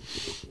 Okay.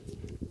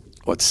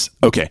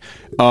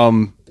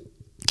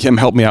 Kim,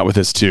 help me out with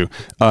this too.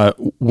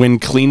 When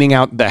cleaning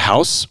out the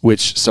house,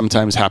 which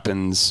sometimes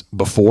happens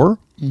before,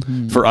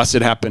 for us,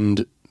 it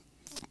happened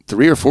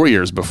 3 or 4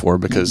 years before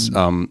because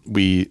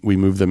we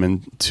moved them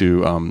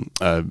into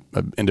a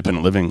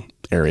independent living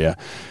area.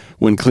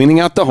 When cleaning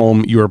out the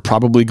home, you are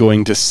probably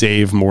going to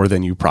save more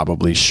than you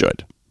probably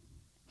should.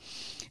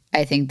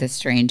 I think the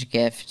strange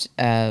gift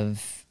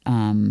of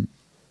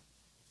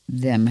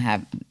them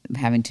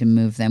having to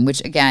move them,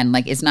 which again,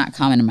 like, is not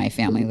common in my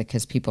family,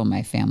 because people in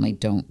my family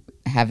we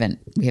haven't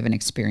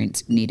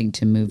experienced needing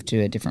to move to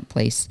a different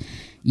place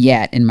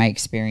yet. In my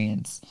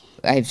experience,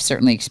 I've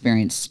certainly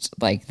experienced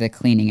like the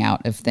cleaning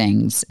out of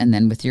things, and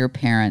then with your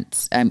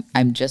parents, I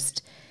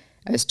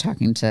was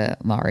talking to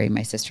Laurie,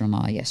 my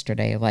sister-in-law,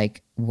 yesterday.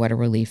 Like, what a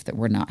relief that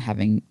we're not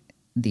having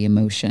the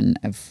emotion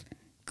of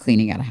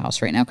cleaning out a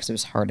house right now, because it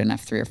was hard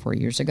enough 3 or 4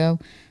 years ago,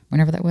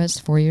 whenever that was,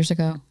 4 years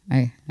ago.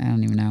 I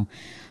don't even know.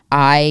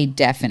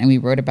 We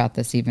wrote about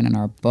this even in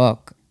our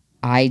book.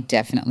 I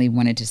definitely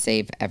wanted to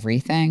save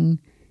everything,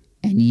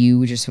 and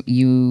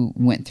you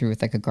went through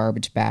with like a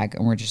garbage bag,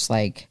 and we're just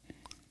like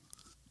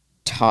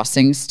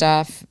tossing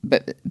stuff,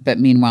 but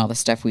meanwhile the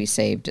stuff we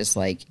saved is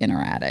like in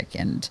our attic.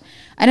 And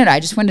I don't know,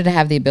 I just wanted to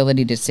have the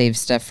ability to save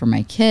stuff for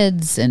my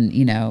kids, and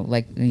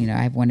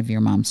I have one of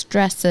your mom's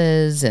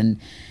dresses, and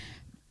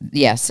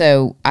yeah,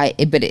 so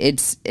but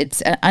it's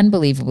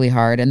unbelievably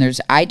hard, and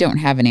I don't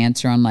have an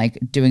answer on like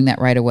doing that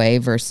right away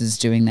versus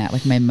doing that.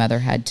 Like, my mother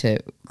had to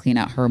clean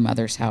out her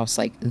mother's house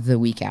like the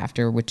week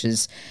after, which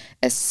is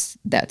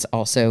that's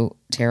also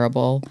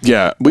terrible.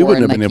 Yeah, we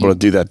wouldn't have been able to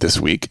do that this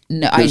week.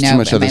 No, There's I know. too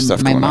much other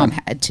stuff my going mom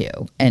on. had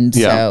to, and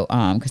so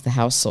because the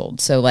house sold,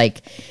 so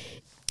like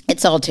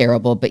it's all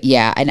terrible. But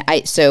yeah, and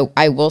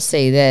I will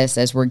say this,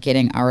 as we're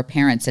getting our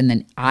parents, and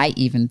then I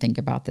even think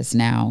about this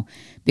now,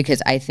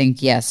 because I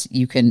think, yes,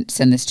 you can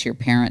send this to your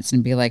parents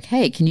and be like,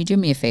 hey, can you do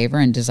me a favor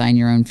and design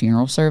your own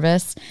funeral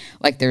service?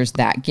 Like, there's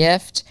that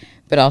gift.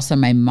 But also,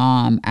 my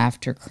mom,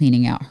 after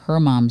cleaning out her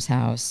mom's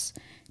house,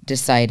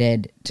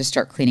 decided to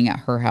start cleaning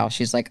out her house.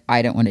 She's like,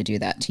 I don't want to do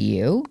that to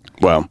you.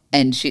 Wow.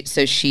 And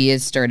she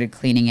has started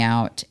cleaning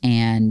out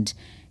and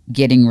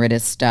getting rid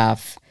of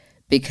stuff,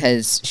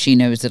 because she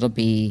knows it'll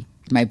be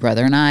my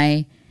brother and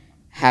I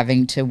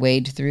having to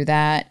wade through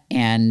that,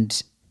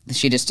 and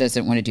she just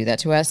doesn't want to do that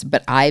to us.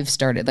 But I've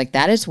started, like,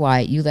 that is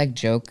why you like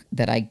joke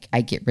that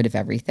I get rid of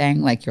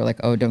everything. Like, you're like,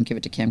 oh, don't give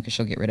it to Kim because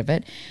she'll get rid of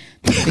it.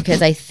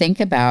 Because I think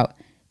about,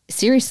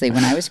 seriously,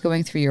 when I was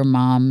going through your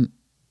mom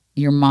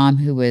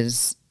who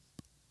was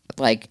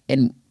like,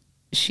 and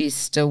she's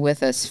still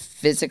with us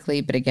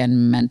physically, but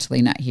again,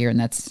 mentally not here. And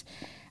that's,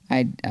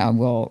 I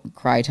will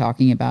cry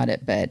talking about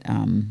it. But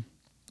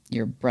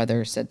your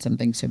brother said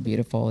something so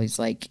beautiful. He's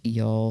like,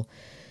 she'll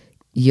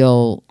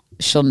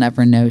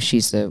never know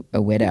she's a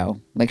widow.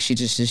 Like,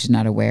 she's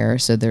not aware.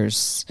 So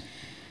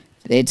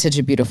it's such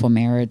a beautiful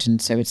marriage,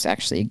 and so it's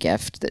actually a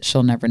gift that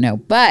she'll never know.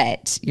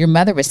 But your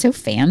mother was so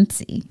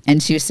fancy,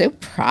 and she was so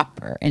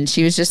proper, and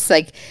she was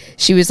like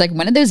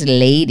one of those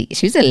ladies.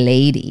 She was a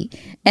lady.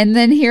 And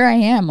then here I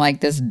am, like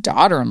this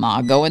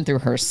daughter-in-law, going through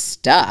her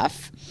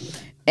stuff.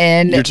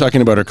 And you're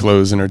talking about her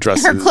clothes and her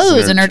dresses. Her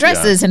clothes and her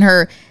dresses and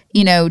her,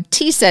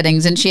 tea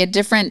settings, and she had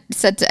different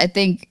sets, I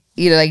think,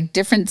 like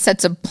different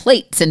sets of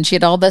plates, and she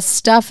had all this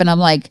stuff. And I'm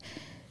like,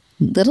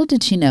 little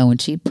did she know, when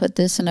she put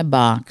this in a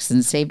box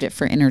and saved it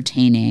for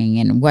entertaining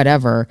and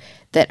whatever,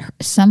 that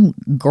some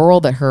girl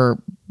that her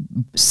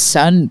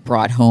son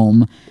brought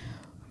home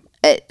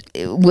it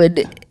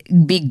would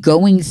be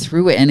going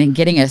through it and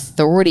getting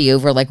authority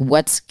over like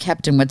what's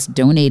kept and what's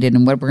donated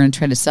and what we're going to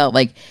try to sell.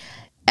 Like,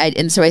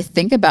 and so I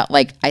think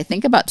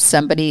about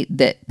somebody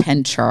that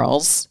Penn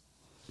Charles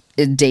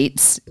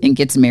dates and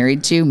gets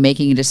married to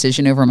making a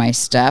decision over my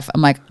stuff.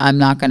 I'm like, I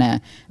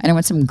don't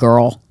want some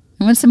girl.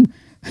 I want some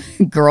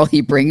girl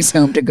he brings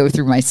home to go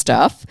through my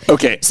stuff.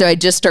 Okay. So I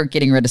just start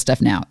getting rid of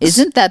stuff now.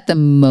 Isn't that the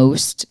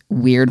most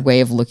weird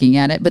way of looking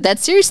at it? But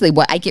that's seriously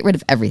what I get rid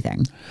of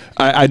everything.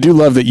 I do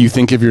love that you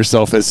think of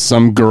yourself as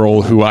some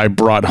girl who I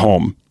brought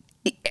home.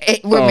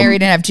 We're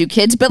married and have 2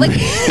 kids, but like,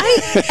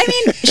 I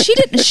mean,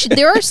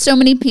 there are so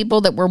many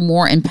people that were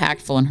more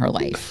impactful in her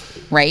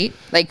life, right?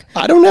 Like,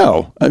 I don't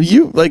know.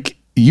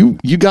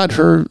 You got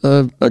her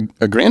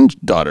a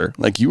granddaughter.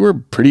 Like, you were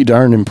pretty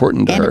darn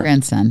important to her. And a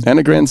grandson. And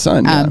a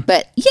grandson, yeah.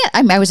 But yeah,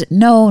 I was,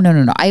 no.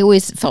 I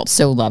always felt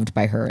so loved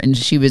by her, and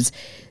she was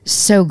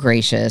so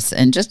gracious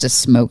and just a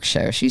smoke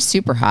show. She's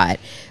super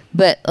hot.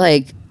 But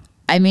like,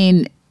 I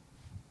mean,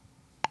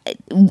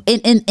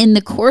 in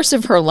the course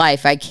of her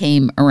life, I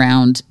came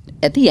around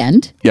at the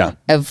end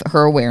of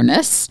her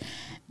awareness,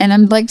 and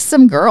I'm like,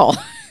 some girl.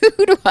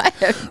 Who do I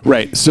have?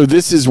 Right. So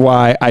this is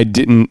why I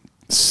didn't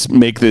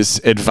make this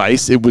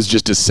advice. It was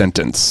just a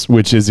sentence,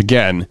 which is,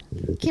 again,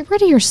 get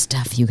rid of your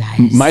stuff, you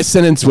guys. My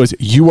sentence was,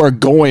 you are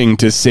going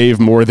to save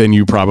more than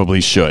you probably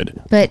should.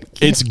 But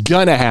it's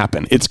gonna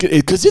happen. It's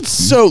because it's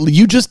so,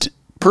 you just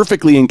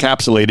perfectly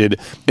encapsulated,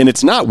 and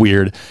it's not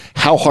weird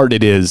how hard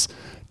it is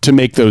to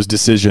make those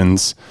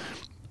decisions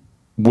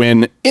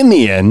when, in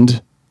the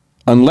end,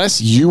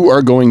 unless you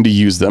are going to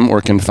use them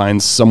or can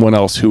find someone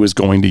else who is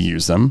going to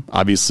use them,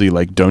 obviously,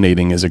 like,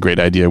 donating is a great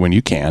idea when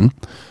you can.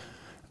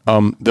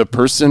 The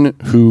person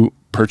who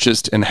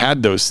purchased and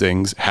had those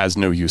things has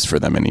no use for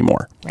them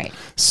anymore. Right.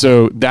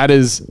 So that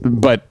is,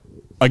 but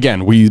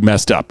again, we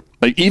messed up.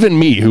 Like even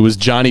me, who was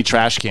Johnny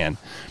Trash Can,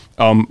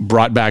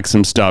 brought back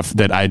some stuff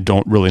that I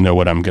don't really know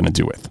what I'm going to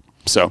do with.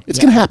 So it's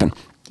going to happen.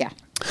 Yeah.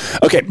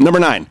 Okay. Number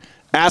 9,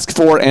 ask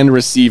for and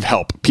receive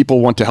help.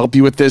 People want to help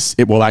you with this.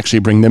 It will actually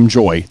bring them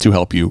joy to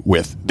help you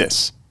with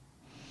this.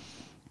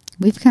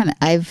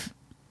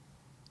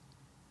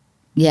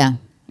 Yeah.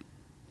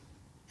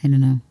 I don't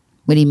know.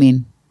 What do you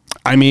mean?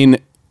 I mean,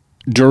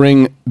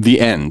 during the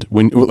end,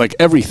 when like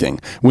everything,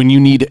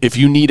 if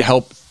you need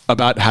help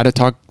about how to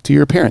talk to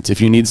your parents,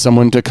 if you need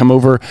someone to come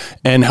over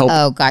and help.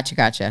 Oh,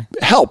 gotcha.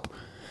 Help.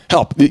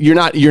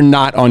 You're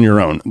not on your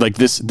own. Like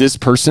this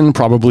person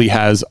probably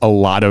has a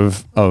lot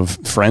of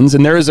friends,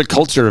 and there is a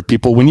culture of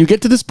people when you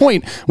get to this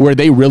point where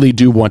they really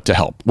do want to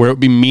help, where it would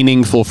be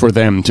meaningful for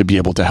them to be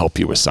able to help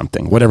you with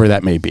something, whatever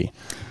that may be.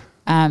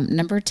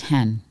 Number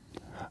 10.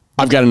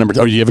 I've got a number.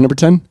 Oh, do you have a number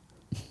 10?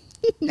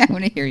 I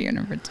want to hear your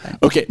number 10.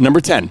 Okay,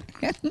 number 10.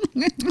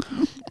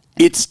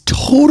 It's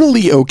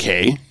totally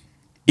okay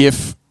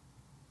if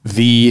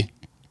the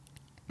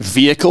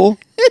vehicle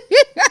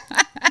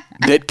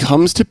that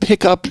comes to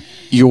pick up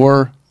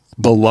your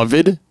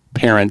beloved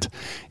parent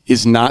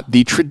is not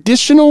the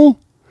traditional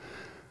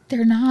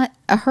They're not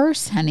a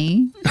hearse,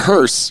 honey.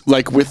 hearse,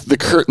 like with the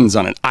curtains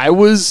on it. I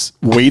was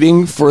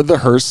waiting for the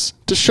hearse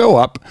to show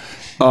up.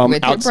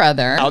 With your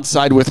brother.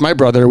 Outside with my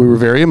brother. We were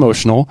very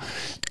emotional.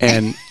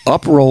 And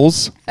up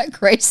rolls A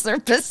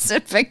Chrysler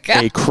Pacifica.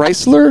 a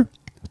Chrysler,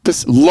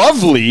 this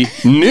lovely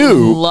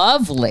new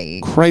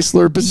Lovely.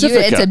 Chrysler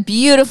Pacifica. It's a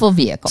beautiful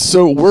vehicle.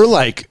 So we're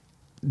like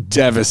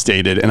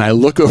devastated. And I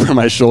look over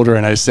my shoulder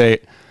and I say,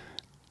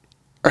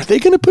 are they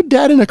going to put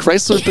Dad in a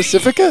Chrysler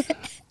Pacifica?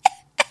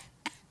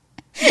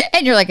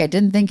 And you're like, I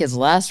didn't think his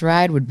last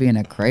ride would be in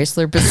a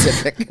Chrysler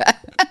Pacifica.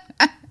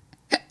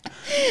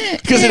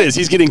 Because it is.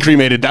 He's getting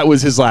cremated. That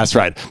was his last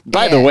ride.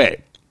 By the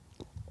way,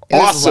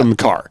 awesome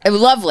car. It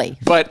was lovely.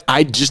 But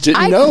I just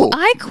didn't know.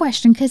 I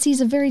question because he's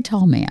a very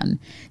tall man.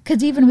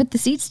 Because even with the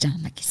seats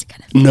down, like he's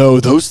gonna. No,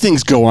 those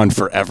things go on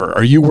forever.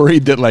 Are you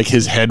worried that like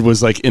his head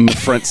was like in the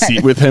front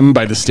seat with him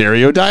by the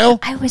stereo dial?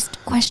 I was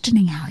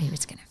questioning how he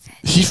was gonna fit.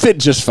 He fit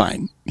just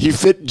fine.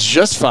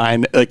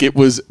 Like it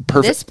was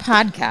perfect. This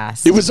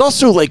podcast. It was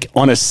also like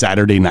on a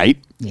Saturday night.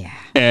 Yeah.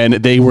 And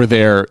they were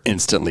there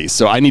instantly.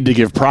 So I need to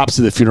give props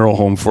to the funeral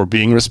home for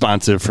being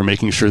responsive, for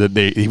making sure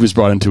that he was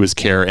brought into his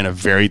care in a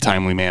very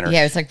timely manner.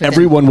 Yeah, it's like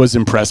everyone was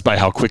impressed by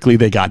how quickly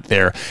they got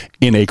there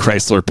in a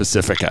Chrysler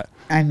Pacifica.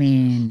 I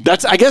mean,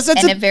 I guess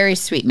that's a very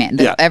sweet man.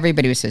 Yeah.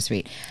 Everybody was so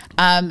sweet.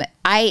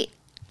 I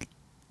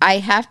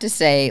have to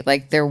say,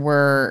 like, there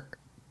were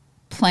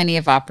plenty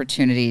of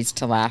opportunities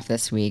to laugh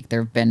this week.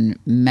 There have been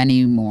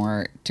many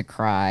more to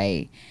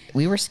cry.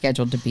 We were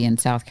scheduled to be in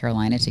South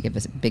Carolina to give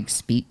a big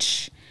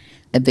speech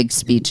at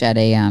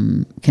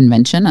a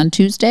convention on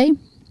Tuesday,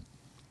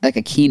 like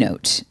a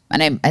keynote.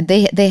 And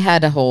they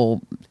had a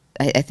whole,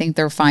 I think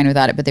they're fine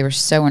without it, but they were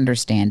so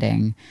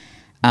understanding.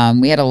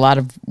 We had a lot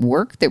of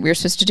work that we were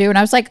supposed to do. And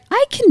I was like,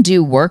 I can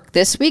do work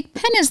this week.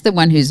 Penn is the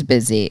one who's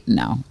busy.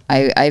 No,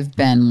 I've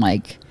been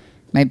like,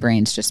 my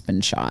brain's just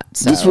been shot.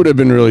 So. This would have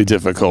been really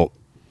difficult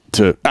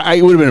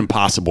it would have been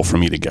impossible for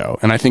me to go.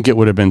 And I think it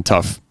would have been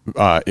tough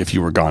if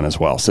you were gone as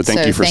well. So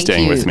thank you for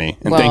staying with me.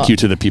 And thank you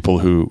to the people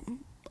who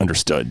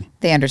understood.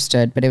 They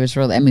understood, but it was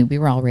really, I mean, we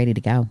were all ready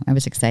to go. I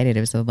was excited. It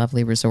was a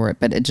lovely resort,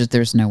 but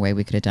there's no way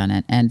we could have done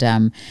it.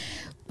 And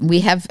we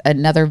have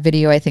another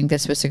video, I think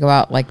that's supposed to go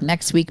out like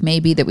next week,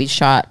 maybe, that we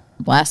shot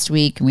last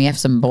week. And we have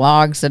some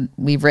blogs that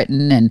we've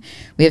written, and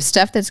we have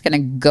stuff that's going to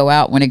go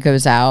out when it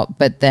goes out.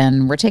 But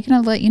then we're taking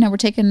we're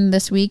taking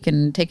this week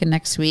and taking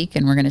next week,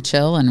 and we're going to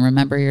chill and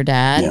remember your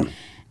dad. Yeah.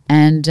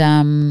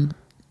 And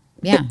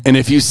yeah. And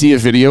if you see a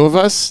video of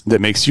us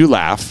that makes you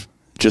laugh,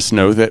 just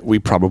know that we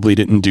probably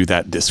didn't do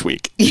that this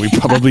week. We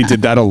probably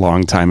did that a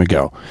long time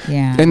ago.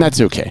 Yeah. And that's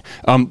okay.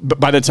 But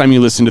by the time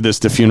you listen to this,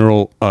 the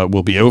funeral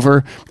will be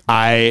over.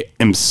 I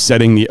am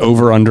setting the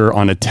over-under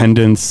on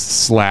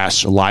attendance /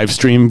 live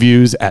stream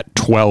views at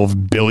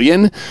 12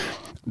 billion.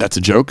 That's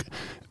a joke.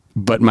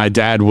 But my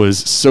dad was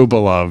so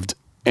beloved,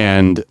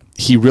 and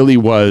he really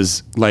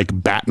was like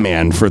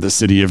Batman for the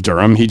city of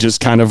Durham. He just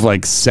kind of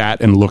like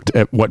sat and looked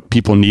at what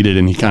people needed,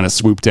 and he kind of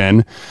swooped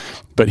in.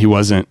 But he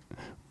wasn't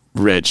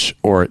rich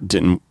or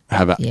didn't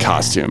have a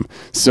costume.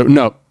 So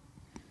no,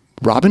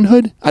 Robin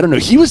Hood? I don't know.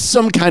 He was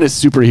some kind of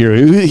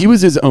superhero. He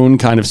was his own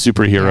kind of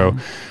superhero.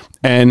 Yeah.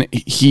 And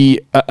he,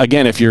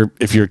 again, if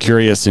you're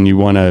curious and you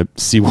want to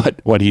see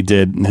what he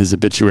did, his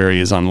obituary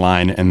is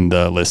online, and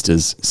the list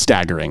is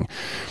staggering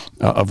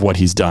of what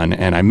he's done.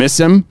 And I miss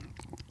him.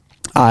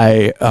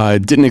 I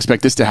didn't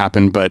expect this to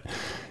happen, but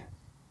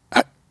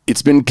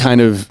it's been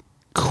kind of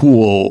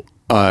cool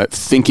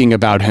thinking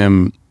about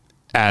him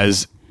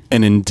as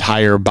an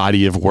entire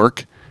body of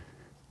work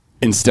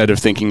instead of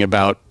thinking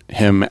about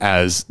him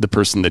as the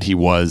person that he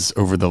was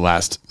over the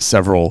last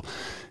several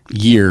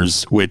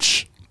years,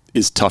 which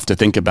is tough to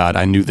think about.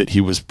 I knew that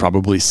he was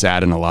probably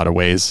sad in a lot of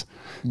ways,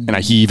 And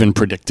he even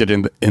predicted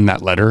in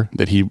that letter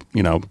that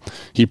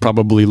he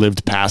probably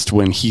lived past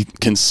when he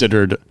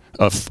considered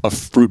a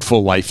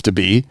fruitful life to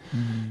be.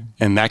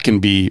 And that can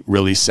be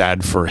really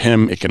sad for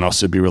him. It can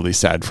also be really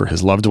sad for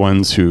his loved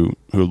ones who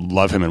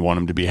love him and want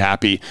him to be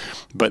happy.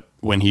 But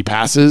when he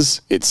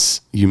passes,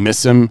 you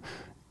miss him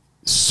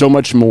so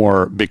much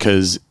more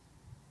because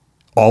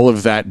all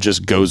of that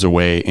just goes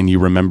away and you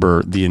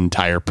remember the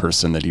entire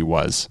person that he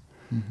was.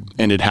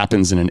 And it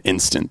happens in an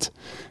instant.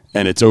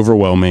 And it's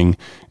overwhelming.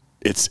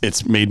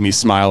 It's made me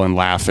smile and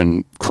laugh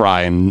and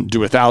cry and do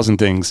 1,000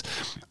 things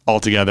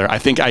altogether. I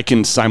think I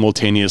can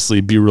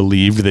simultaneously be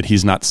relieved that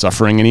he's not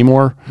suffering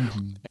anymore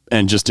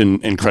and just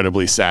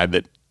incredibly sad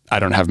that I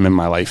don't have him in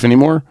my life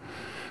anymore,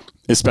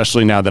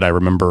 especially now that I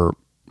remember,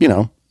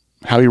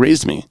 how he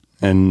raised me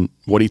and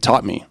what he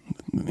taught me,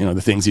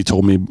 the things he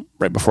told me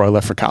right before I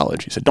left for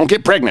college. He said, "Don't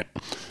get pregnant."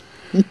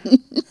 And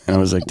I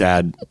was like,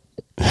 "Dad,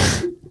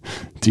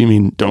 do you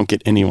mean don't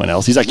get anyone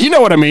else?" He's like, "You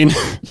know what I mean.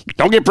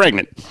 Don't get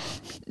pregnant."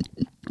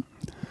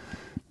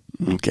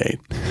 Okay.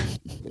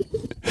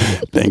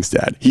 Thanks,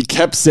 Dad. He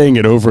kept saying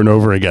it over and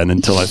over again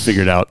until I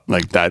figured out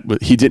like that.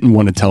 He didn't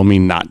want to tell me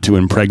not to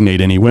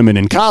impregnate any women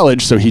in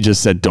college. So he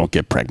just said, "Don't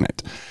get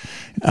pregnant."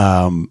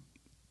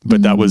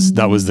 But that was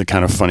the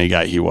kind of funny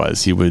guy he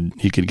was. He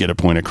could get a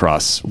point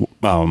across,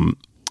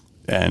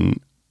 and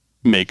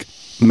make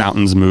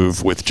mountains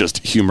move with just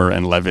humor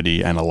and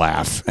levity and a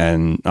laugh.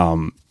 And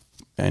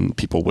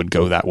people would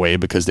go that way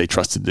because they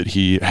trusted that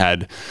he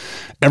had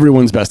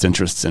everyone's best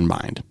interests in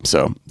mind.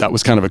 So that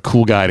was kind of a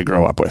cool guy to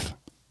grow up with.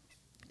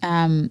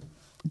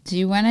 Do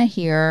you want to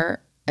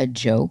hear a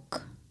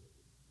joke?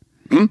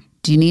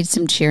 Do you need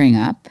some cheering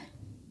up?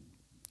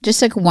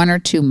 Just like 1 or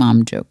 2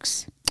 mom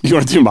jokes. You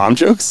want to do mom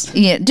jokes?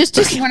 Yeah, just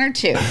 1 or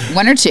 2.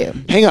 1 or 2.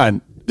 Hang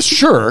on.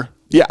 Sure.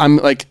 Yeah, I'm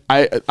like,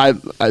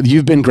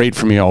 you've been great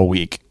for me all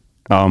week.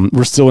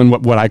 We're still in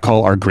what I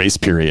call our grace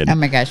period. Oh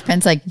my gosh.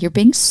 Penn's like, "You're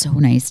being so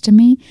nice to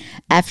me."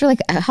 After like,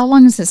 how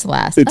long does this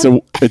last? It's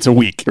a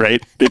week,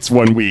 right? It's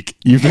 1 week.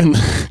 You've been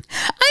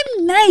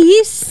I'm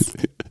nice.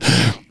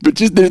 But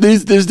just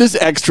there's this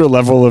extra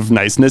level of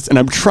niceness, and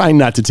I'm trying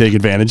not to take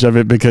advantage of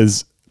it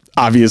because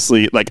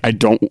obviously, like, I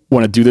don't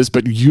want to do this,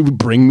 but you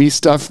bring me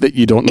stuff that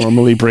you don't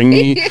normally bring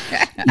me.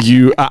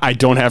 I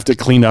don't have to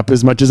clean up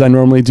as much as I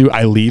normally do.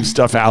 I leave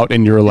stuff out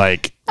and you're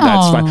like,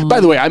 "That's fine." By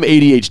the way, I'm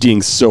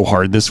ADHDing so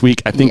hard this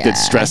week. I think that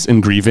stress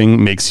and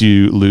grieving makes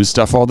you lose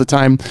stuff all the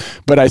time.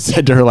 But I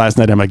said to her last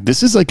night, I'm like,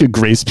 this is like a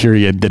grace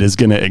period that is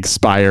going to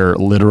expire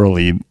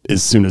literally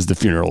as soon as the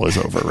funeral is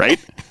over, right?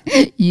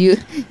 You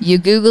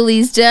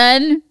Googlies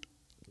done?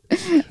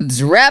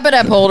 Let's wrap it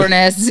up,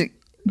 Holderness.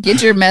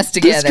 Get your mess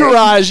together. This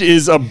garage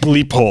is a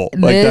bleep hole.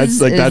 That's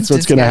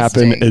what's going to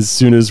happen as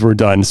soon as we're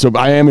done. So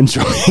I am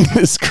enjoying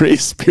this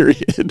grace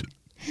period.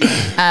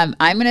 I'm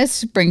going to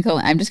sprinkle.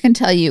 I'm just going to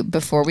tell you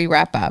before we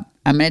wrap up.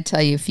 I'm going to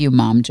tell you a few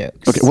mom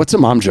jokes. Okay, what's a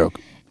mom joke?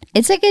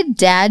 It's like a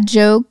dad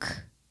joke.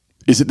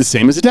 Is it the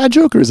same as a dad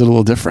joke, or is it a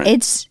little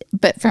different?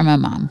 But from a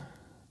mom.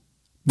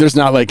 There's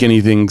not like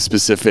anything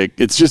specific.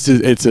 It's just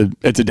it's a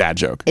dad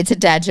joke. It's a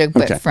dad joke,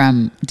 but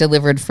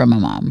delivered from a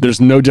mom.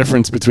 There's no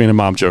difference between a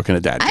mom joke and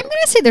a dad joke. I'm going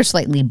to say they're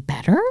slightly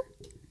better.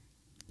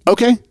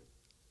 Okay.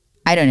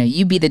 I don't know.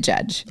 You be the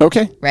judge.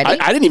 Okay. Ready?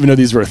 I didn't even know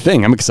these were a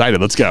thing. I'm excited.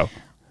 Let's go.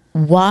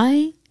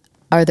 Why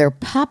are there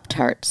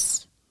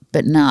Pop-Tarts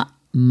but not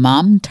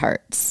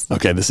Mom-Tarts?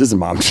 Okay, this is a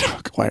mom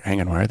joke.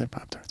 Hang on. Why are there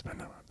Pop-Tarts but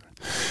not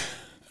Mom-Tarts?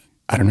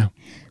 I don't know.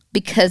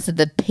 Because of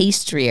the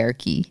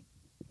patriarchy.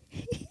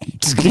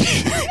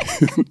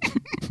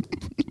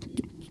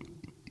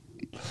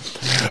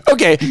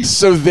 Okay,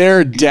 so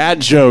they're dad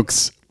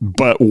jokes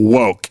but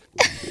woke.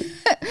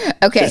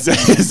 Okay. Is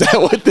that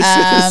what this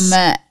is?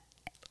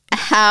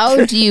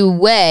 How do you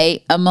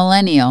weigh a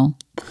millennial?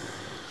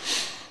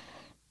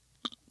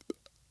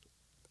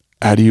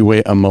 How do you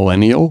weigh a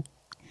millennial?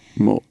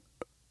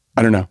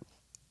 I don't know.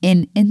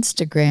 In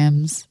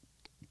Instagrams.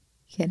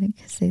 Get it?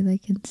 Because they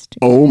like Instagram.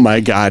 Oh my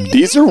God.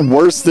 These are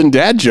worse than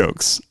dad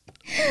jokes.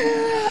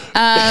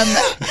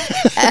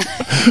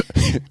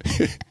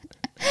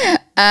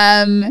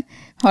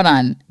 Hold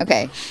on.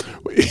 Okay.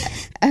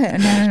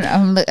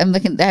 No. I'm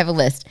looking. I have a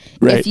list.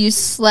 Right. If you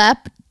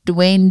slap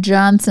Dwayne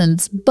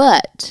Johnson's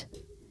butt,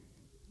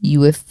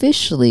 you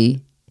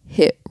officially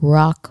hit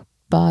rock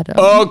bottom.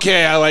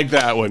 Okay, I like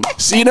that one.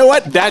 So you know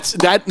what?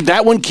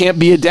 That one can't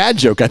be a dad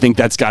joke. I think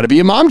that's got to be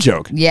a mom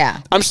joke.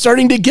 Yeah. I'm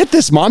starting to get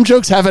this. Mom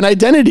jokes have an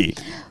identity.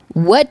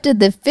 What did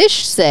the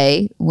fish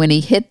say when he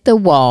hit the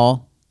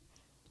wall?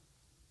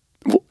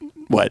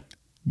 What?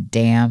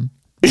 Damn.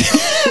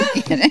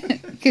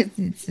 Because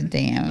it's a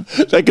damn.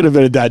 That could have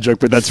been a dad joke,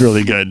 but that's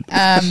really good.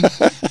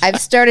 I've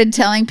started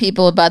telling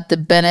people about the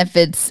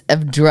benefits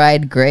of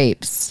dried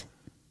grapes.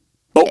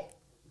 Oh.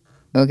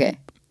 Okay.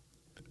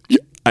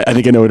 I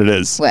think I know what it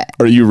is. What?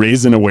 Are you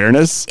raising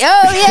awareness?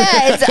 Oh,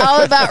 yeah. It's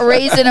all about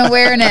raising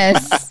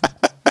awareness.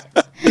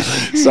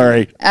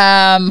 Sorry.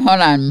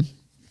 Hold on.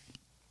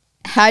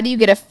 How do you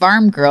get a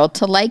farm girl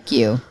to like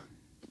you?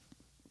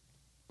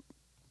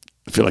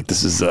 I feel like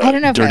this is I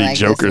don't know a dirty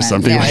joke or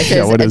something. No, it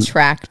says what a is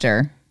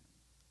tractor.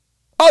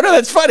 Oh, no,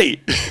 that's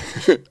funny.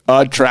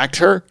 Attract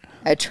her?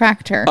 A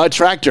tractor. A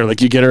tractor,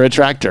 like you get her a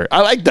tractor.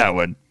 I like that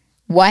one.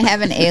 Why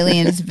haven't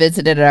aliens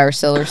visited our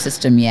solar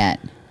system yet?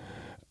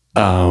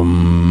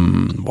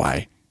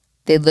 Why?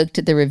 They looked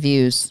at the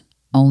reviews.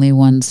 Only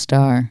 1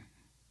 star.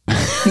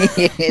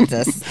 It's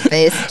a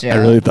space joke. I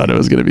really thought it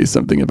was going to be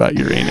something about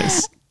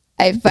Uranus.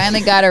 I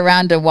finally got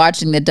around to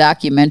watching the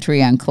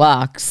documentary on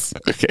clocks.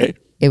 Okay.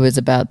 It was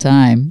about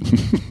time.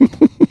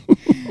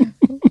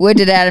 What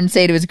did Adam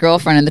say to his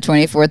girlfriend on the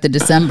 24th of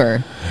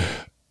December?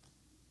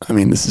 I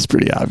mean, this is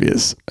pretty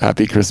obvious.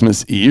 Happy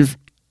Christmas Eve.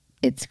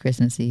 It's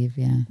Christmas Eve,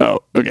 yeah. Oh,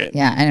 okay.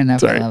 Yeah, I don't know if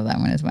Sorry. I love that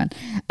one as one.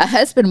 A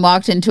husband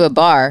walked into a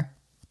bar.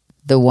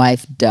 The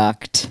wife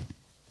ducked.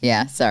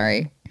 Yeah,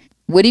 sorry.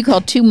 What do you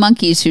call 2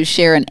 monkeys who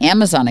share an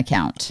Amazon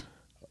account?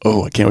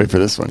 Oh, I can't wait for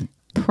this one.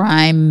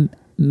 Prime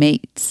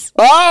mates.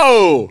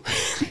 Oh!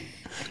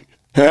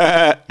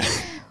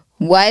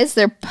 Why is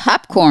there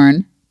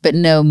popcorn but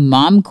no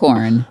mom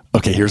corn?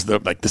 Okay, here's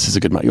this is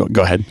a good one.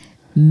 Go ahead.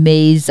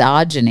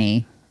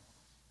 Misogyny.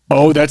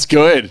 Oh, that's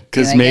good,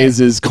 because maize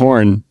is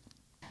corn.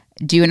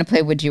 Do you want to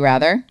play Would You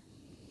Rather?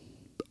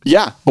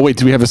 Yeah. Oh, wait,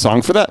 do we have a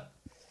song for that?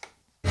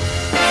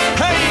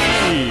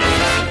 Hey!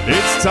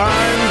 It's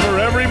time for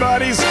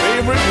everybody's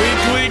favorite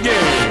weekly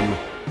game.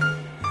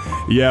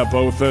 Yeah,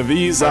 both of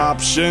these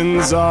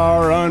options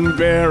are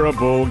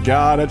unbearable.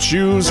 Gotta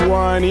choose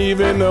one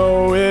even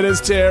though it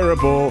is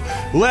terrible.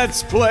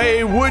 Let's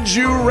play Would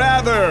You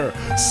Rather,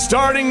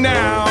 starting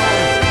now.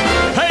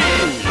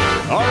 Hey!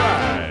 All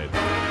right.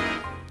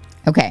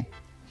 Okay.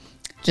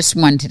 Just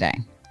one today.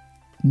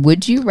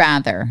 Would you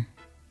rather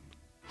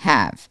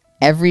have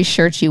every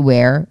shirt you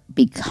wear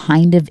be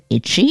kind of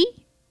itchy?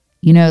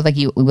 You know, like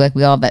we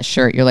all have that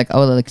shirt. You're like,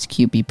 oh, that looks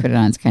cute. But you put it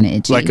on, it's kind of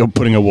itchy. Like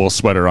putting a wool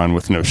sweater on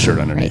with no shirt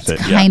underneath right,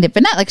 it. Kind of,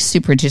 but not like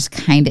super, just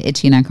kind of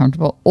itchy and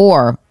uncomfortable.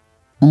 Or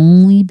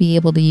only be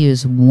able to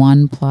use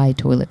 1-ply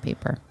toilet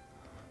paper.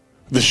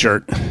 The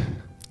shirt.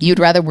 You'd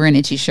rather wear an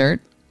itchy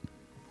shirt?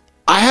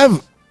 I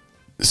have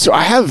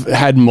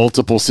had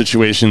multiple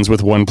situations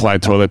with 1-ply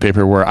toilet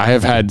paper where I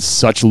have had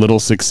such little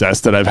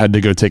success that I've had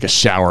to go take a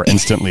shower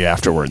instantly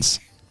afterwards.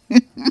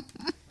 Did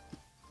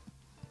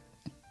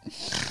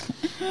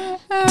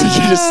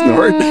you just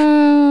snort?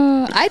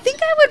 I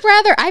think I would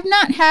rather. I've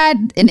not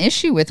had an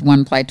issue with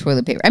 1-ply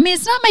toilet paper. I mean,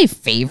 it's not my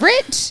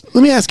favorite.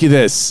 Let me ask you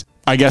this.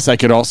 I guess I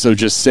could also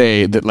just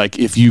say that, like,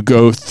 if you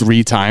go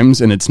 3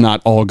 times and it's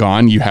not all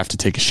gone, you have to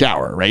take a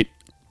shower, right?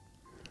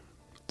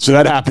 So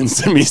that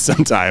happens to me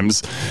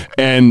sometimes,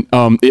 and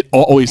it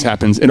always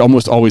happens. It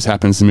almost always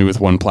happens to me with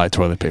 1-ply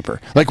toilet paper.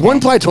 Like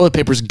 1-ply toilet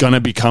paper is gonna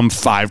become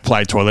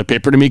 5-ply toilet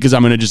paper to me because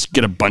I'm gonna just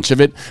get a bunch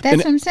of it. That's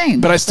what I'm saying.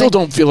 But I still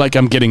don't feel like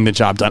I'm getting the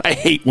job done. I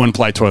hate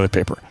 1-ply toilet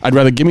paper. I'd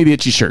rather give me the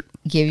itchy shirt.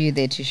 Give you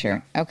the itchy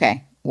shirt.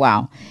 Okay.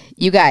 Wow.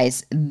 You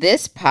guys,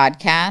 this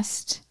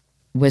podcast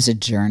was a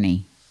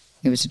journey.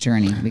 It was a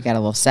journey. We got a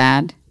little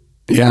sad.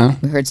 Yeah.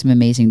 We heard some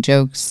amazing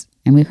jokes,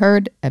 and we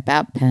heard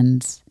about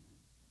Penn's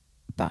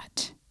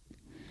butt.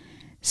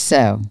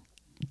 So,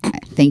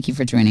 thank you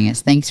for joining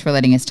us. Thanks for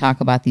letting us talk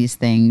about these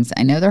things.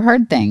 I know they're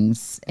hard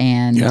things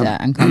and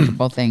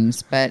uncomfortable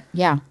things, but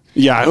yeah.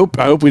 Yeah, I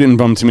hope we didn't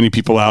bum too many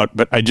people out,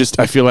 but I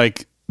feel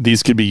like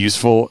these could be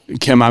useful.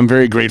 Kim, I'm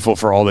very grateful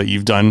for all that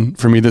you've done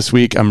for me this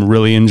week. I'm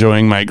really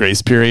enjoying my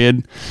grace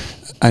period.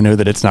 I know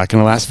that it's not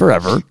going to last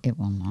forever. It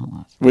will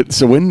not last.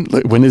 So when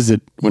is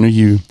it? When are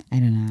you? I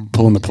don't know.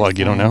 Pulling the plug?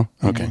 You don't know?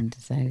 Okay. I haven't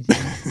decided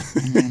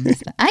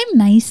yet. I'm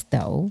nice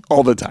though.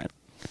 All the time.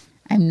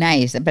 I'm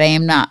nice, but I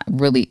am not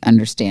really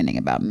understanding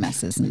about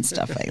messes and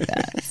stuff like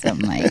that. So I'm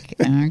like,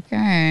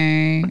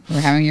 okay,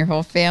 we're having your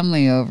whole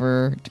family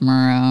over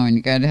tomorrow, and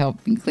you got to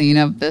help me clean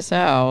up this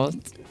house.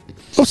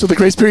 Oh, so the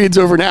grace period's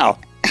over now.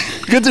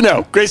 Good to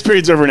know. Grace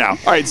period's over now.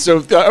 All right,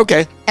 so,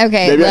 okay.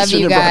 Okay, Maybe love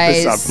you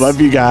guys.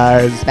 Love you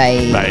guys.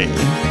 Bye. Bye.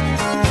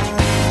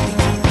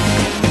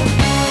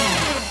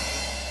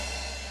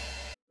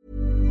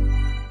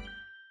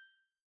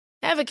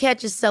 Ever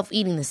catch yourself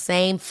eating the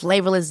same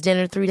flavorless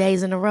dinner 3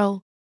 days in a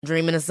row?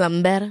 Dreaming of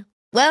something better?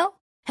 Well,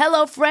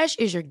 HelloFresh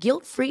is your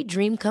guilt-free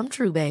dream come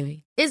true,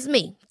 baby. It's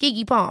me,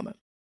 Keke Palmer.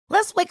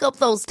 Let's wake up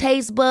those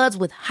taste buds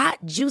with hot,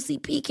 juicy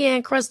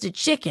pecan-crusted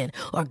chicken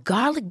or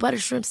garlic butter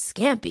shrimp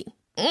scampi.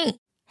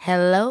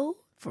 Hello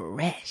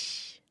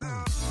Fresh.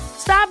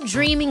 Stop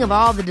dreaming of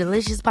all the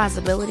delicious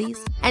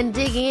possibilities and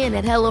dig in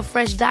at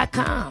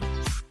HelloFresh.com.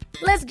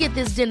 Let's get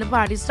this dinner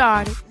party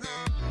started.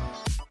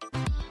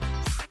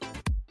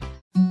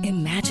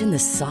 Imagine the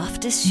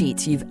softest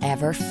sheets you've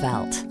ever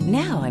felt.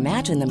 Now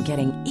imagine them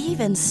getting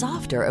even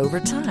softer over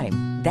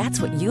time.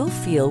 That's what you'll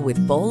feel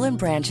with Boll &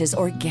 Branch's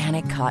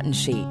organic cotton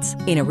sheets.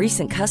 In a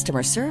recent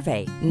customer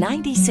survey,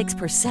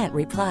 96%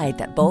 replied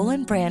that Boll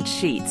 & Branch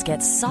sheets get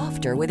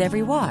softer with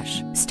every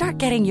wash. Start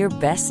getting your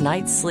best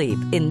night's sleep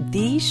in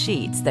these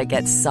sheets that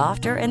get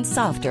softer and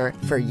softer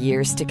for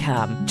years to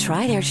come.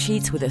 Try their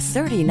sheets with a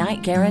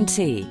 30-night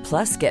guarantee.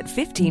 Plus, get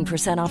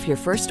 15% off your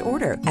first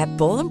order at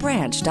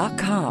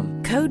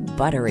bollandbranch.com. Code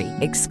BUTTERY.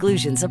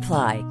 Exclusions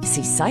apply.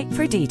 See site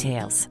for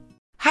details.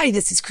 Hi,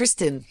 this is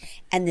Kristen.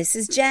 And this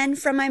is Jen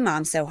from My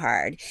Mom So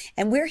Hard.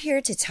 And we're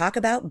here to talk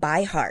about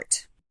By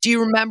Heart. Do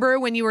you remember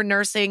when you were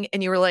nursing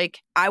and you were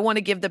like, I want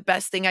to give the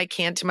best thing I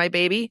can to my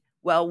baby?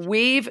 Well,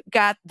 we've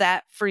got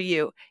that for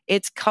you.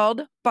 It's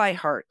called By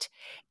Heart,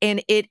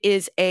 and it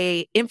is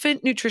a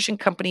infant nutrition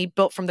company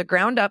built from the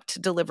ground up to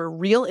deliver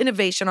real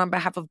innovation on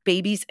behalf of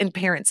babies and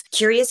parents.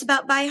 Curious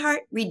about By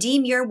Heart?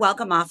 Redeem your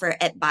welcome offer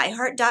at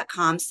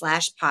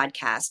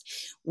byheart.com/podcast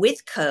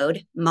with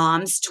code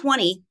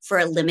MOMS20 for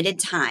a limited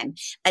time.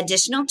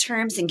 Additional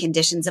terms and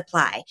conditions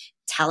apply.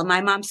 Tell them My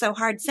Mom So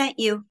Hard sent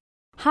you.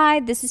 Hi,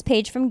 this is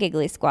Paige from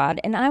Giggly Squad,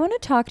 and I want to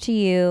talk to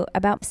you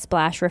about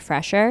Splash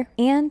Refresher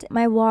and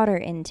my water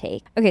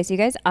intake. Okay, so you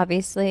guys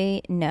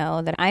obviously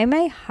know that I'm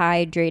a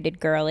hydrated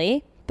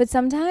girly, but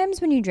sometimes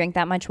when you drink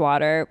that much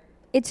water,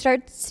 it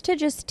starts to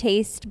just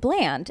taste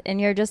bland, and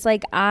you're just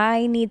like,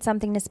 I need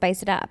something to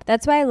spice it up.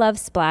 That's why I love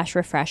Splash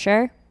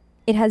Refresher.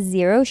 It has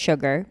 0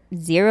 sugar,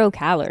 0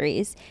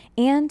 calories,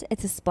 and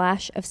it's a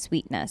splash of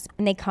sweetness.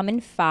 And they come in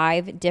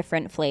 5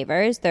 different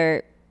flavors.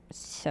 They're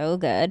so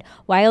good.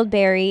 Wild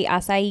berry,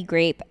 acai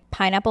grape,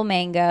 pineapple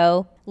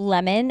mango,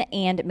 lemon,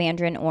 and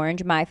mandarin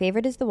orange. My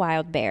favorite is the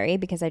wild berry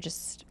because I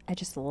just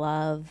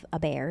love a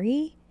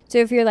berry. So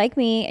if you're like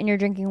me and you're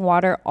drinking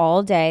water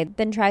all day,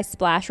 then try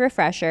Splash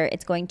Refresher.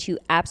 It's going to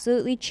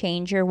absolutely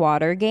change your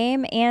water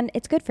game, and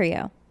it's good for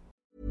you.